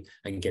correctly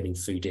and getting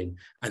food in,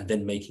 and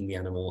then making the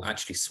animal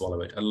actually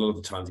swallow it. A lot of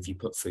the times, if you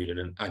put food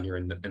in and you're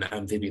in an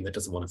amphibian that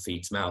doesn't want to feed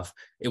its mouth,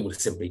 it will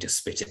simply just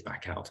spit it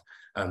back out.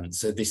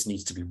 So this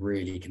needs to be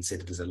really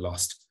considered as a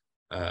last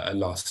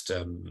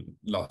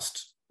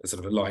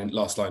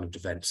line of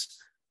defense.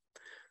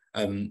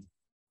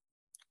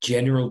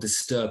 General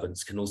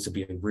disturbance can also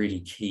be a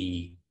really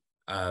key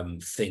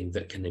thing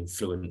that can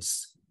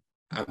influence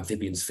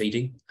amphibians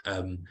feeding.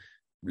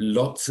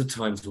 Lots of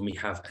times when we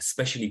have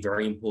especially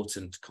very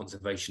important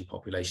conservation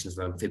populations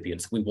of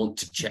amphibians, we want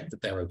to check that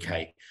they're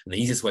okay. And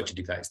the easiest way to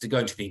do that is to go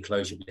into the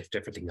enclosure, lift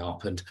everything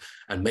up and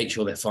make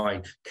sure they're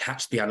fine,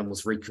 catch the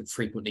animals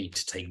frequently,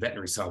 to take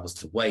veterinary samples,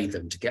 to weigh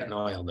them, to get an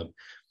eye on them.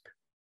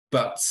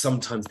 But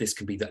sometimes this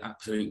can be the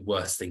absolute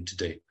worst thing to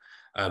do.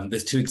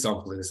 There's two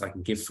examples of this I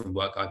can give from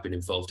work I've been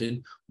involved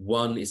in.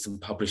 One is some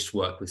published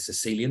work with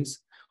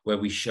Sicilians, where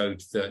we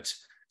showed that,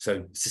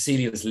 so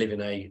Sicilians live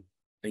in an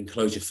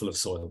enclosure full of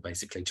soil,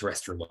 basically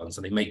terrestrial ones,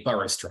 and they make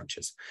burrow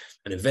structures.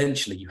 And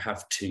eventually you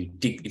have to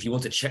dig, if you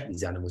want to check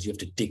these animals, you have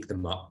to dig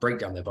them up, break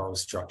down their burrow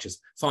structures,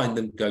 find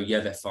them, go, yeah,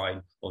 they're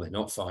fine, or they're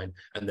not fine,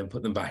 and then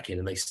put them back in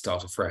and they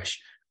start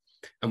afresh.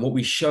 And what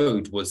we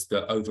showed was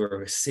that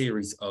over a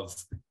series of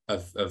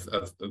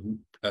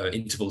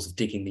intervals of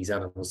digging these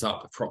animals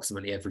up,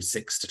 approximately every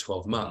 6 to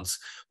 12 months,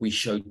 we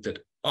showed that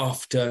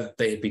after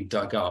they had been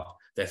dug up,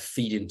 their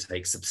feed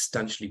intake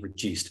substantially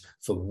reduced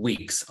for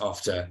weeks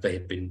after they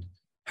had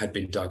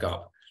been dug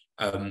up.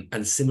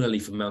 And similarly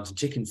for mountain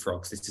chicken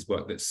frogs, this is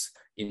work that's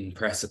in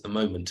press at the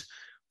moment,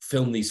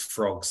 film these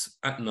frogs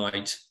at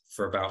night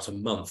for about a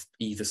month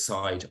either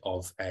side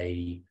of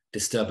a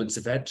disturbance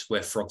event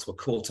where frogs were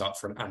caught up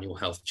for an annual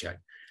health check.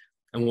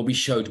 And what we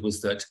showed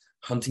was that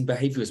hunting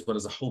behavior, as well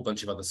as a whole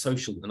bunch of other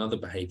social and other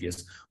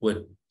behaviors,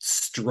 were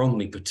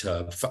strongly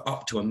perturbed for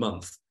up to a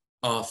month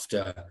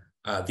after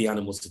the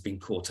animals had been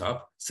caught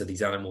up. So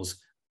these animals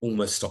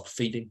almost stopped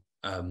feeding.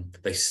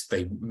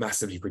 They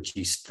massively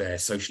reduced their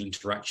social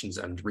interactions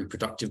and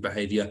reproductive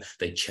behavior.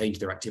 They changed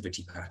their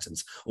activity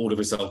patterns, all a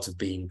result of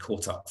being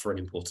caught up for an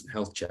important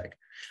health check.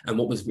 And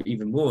what was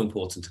even more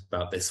important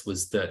about this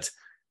was that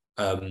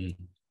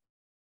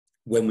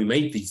when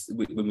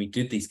we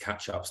did these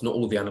catch-ups, not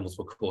all the animals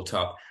were caught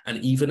up,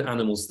 and even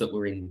animals that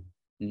were in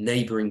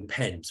neighboring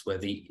pens where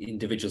the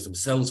individuals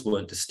themselves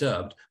weren't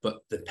disturbed, but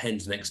the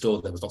pens next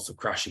door, there was lots of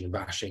crashing and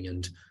bashing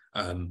and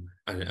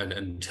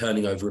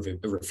turning over of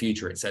a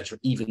refugee, etc.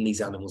 Even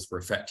these animals were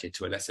affected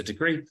to a lesser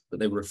degree, but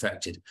they were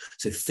affected.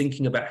 So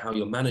thinking about how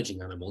you're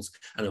managing animals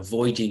and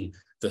avoiding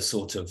the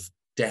sort of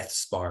death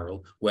spiral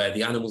where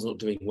the animal's not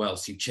doing well,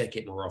 so you check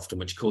it more often,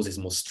 which causes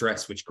more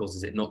stress, which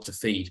causes it not to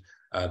feed.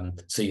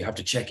 So you have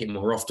to check it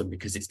more often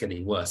because it's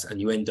getting worse, and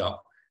you end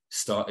up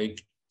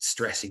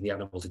stressing the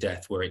animal to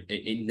death where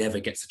it never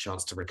gets a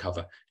chance to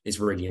recover. Is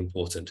really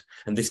important.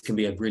 And this can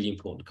be a really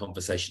important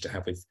conversation to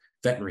have with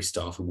veterinary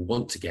staff who will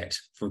want to get,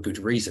 for a good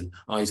reason,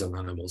 eyes on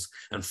animals,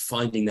 and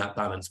finding that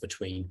balance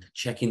between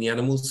checking the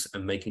animals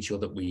and making sure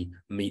that we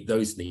meet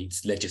those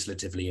needs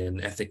legislatively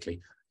and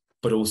ethically,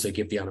 but also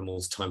give the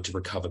animals time to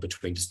recover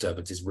between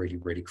disturbance is really,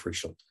 really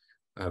crucial.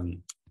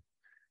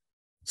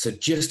 So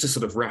just to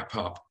sort of wrap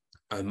up,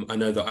 I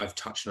know that I've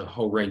touched on a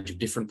whole range of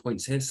different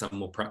points here, some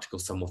more practical,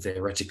 some more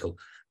theoretical,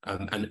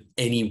 and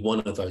any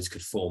one of those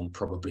could form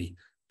probably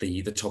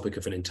the topic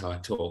of an entire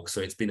talk.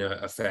 So it's been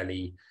a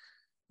fairly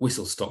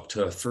whistle-stop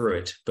tour through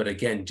it. But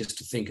again, just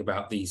to think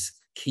about these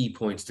key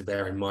points to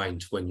bear in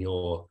mind when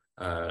you're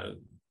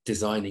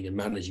designing and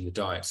managing the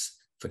diets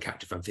for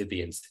captive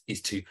amphibians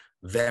is to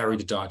vary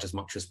the diet as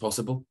much as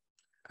possible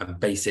and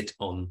base it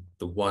on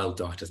the wild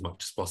diet as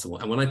much as possible.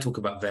 And when I talk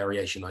about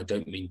variation, I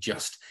don't mean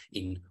just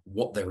in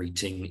what they're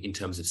eating in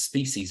terms of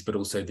species, but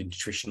also the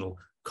nutritional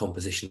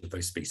composition of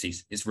those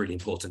species. It's really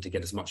important to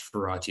get as much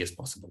variety as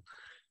possible,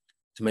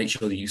 to make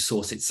sure that you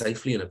source it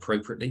safely and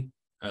appropriately,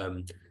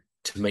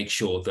 to make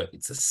sure that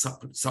it's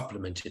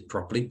supplemented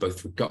properly, both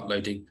through gut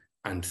loading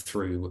and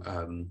through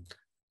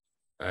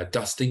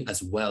dusting,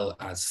 as well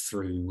as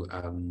through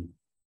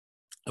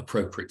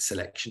appropriate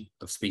selection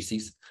of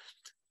species.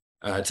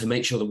 To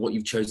make sure that what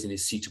you've chosen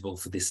is suitable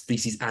for this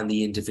species and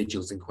the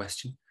individuals in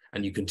question.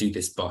 And you can do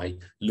this by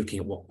looking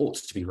at what ought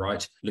to be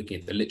right,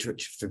 looking at the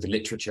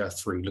literature,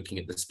 through looking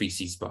at the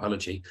species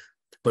biology,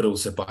 but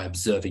also by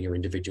observing your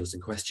individuals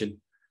in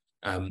question,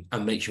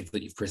 and make sure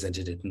that you've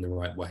presented it in the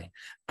right way.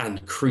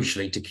 And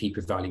crucially, to keep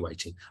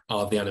evaluating.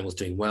 Are the animals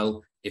doing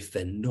well? If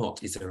they're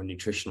not, is there a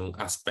nutritional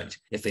aspect?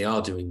 If they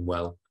are doing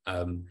well,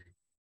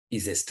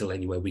 is there still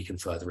anywhere we can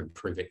further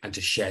improve it? And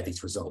to share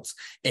these results.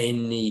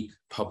 Any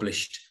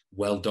published,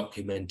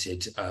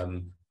 well-documented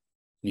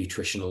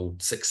nutritional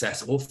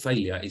success or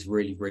failure is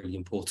really, really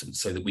important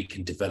so that we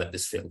can develop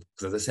this field.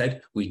 Because as I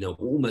said, we know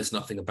almost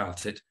nothing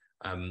about it,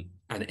 and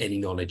any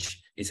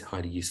knowledge is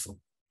highly useful.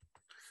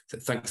 So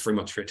thanks very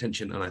much for your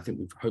attention, and I think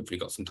we've hopefully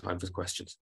got some time for questions.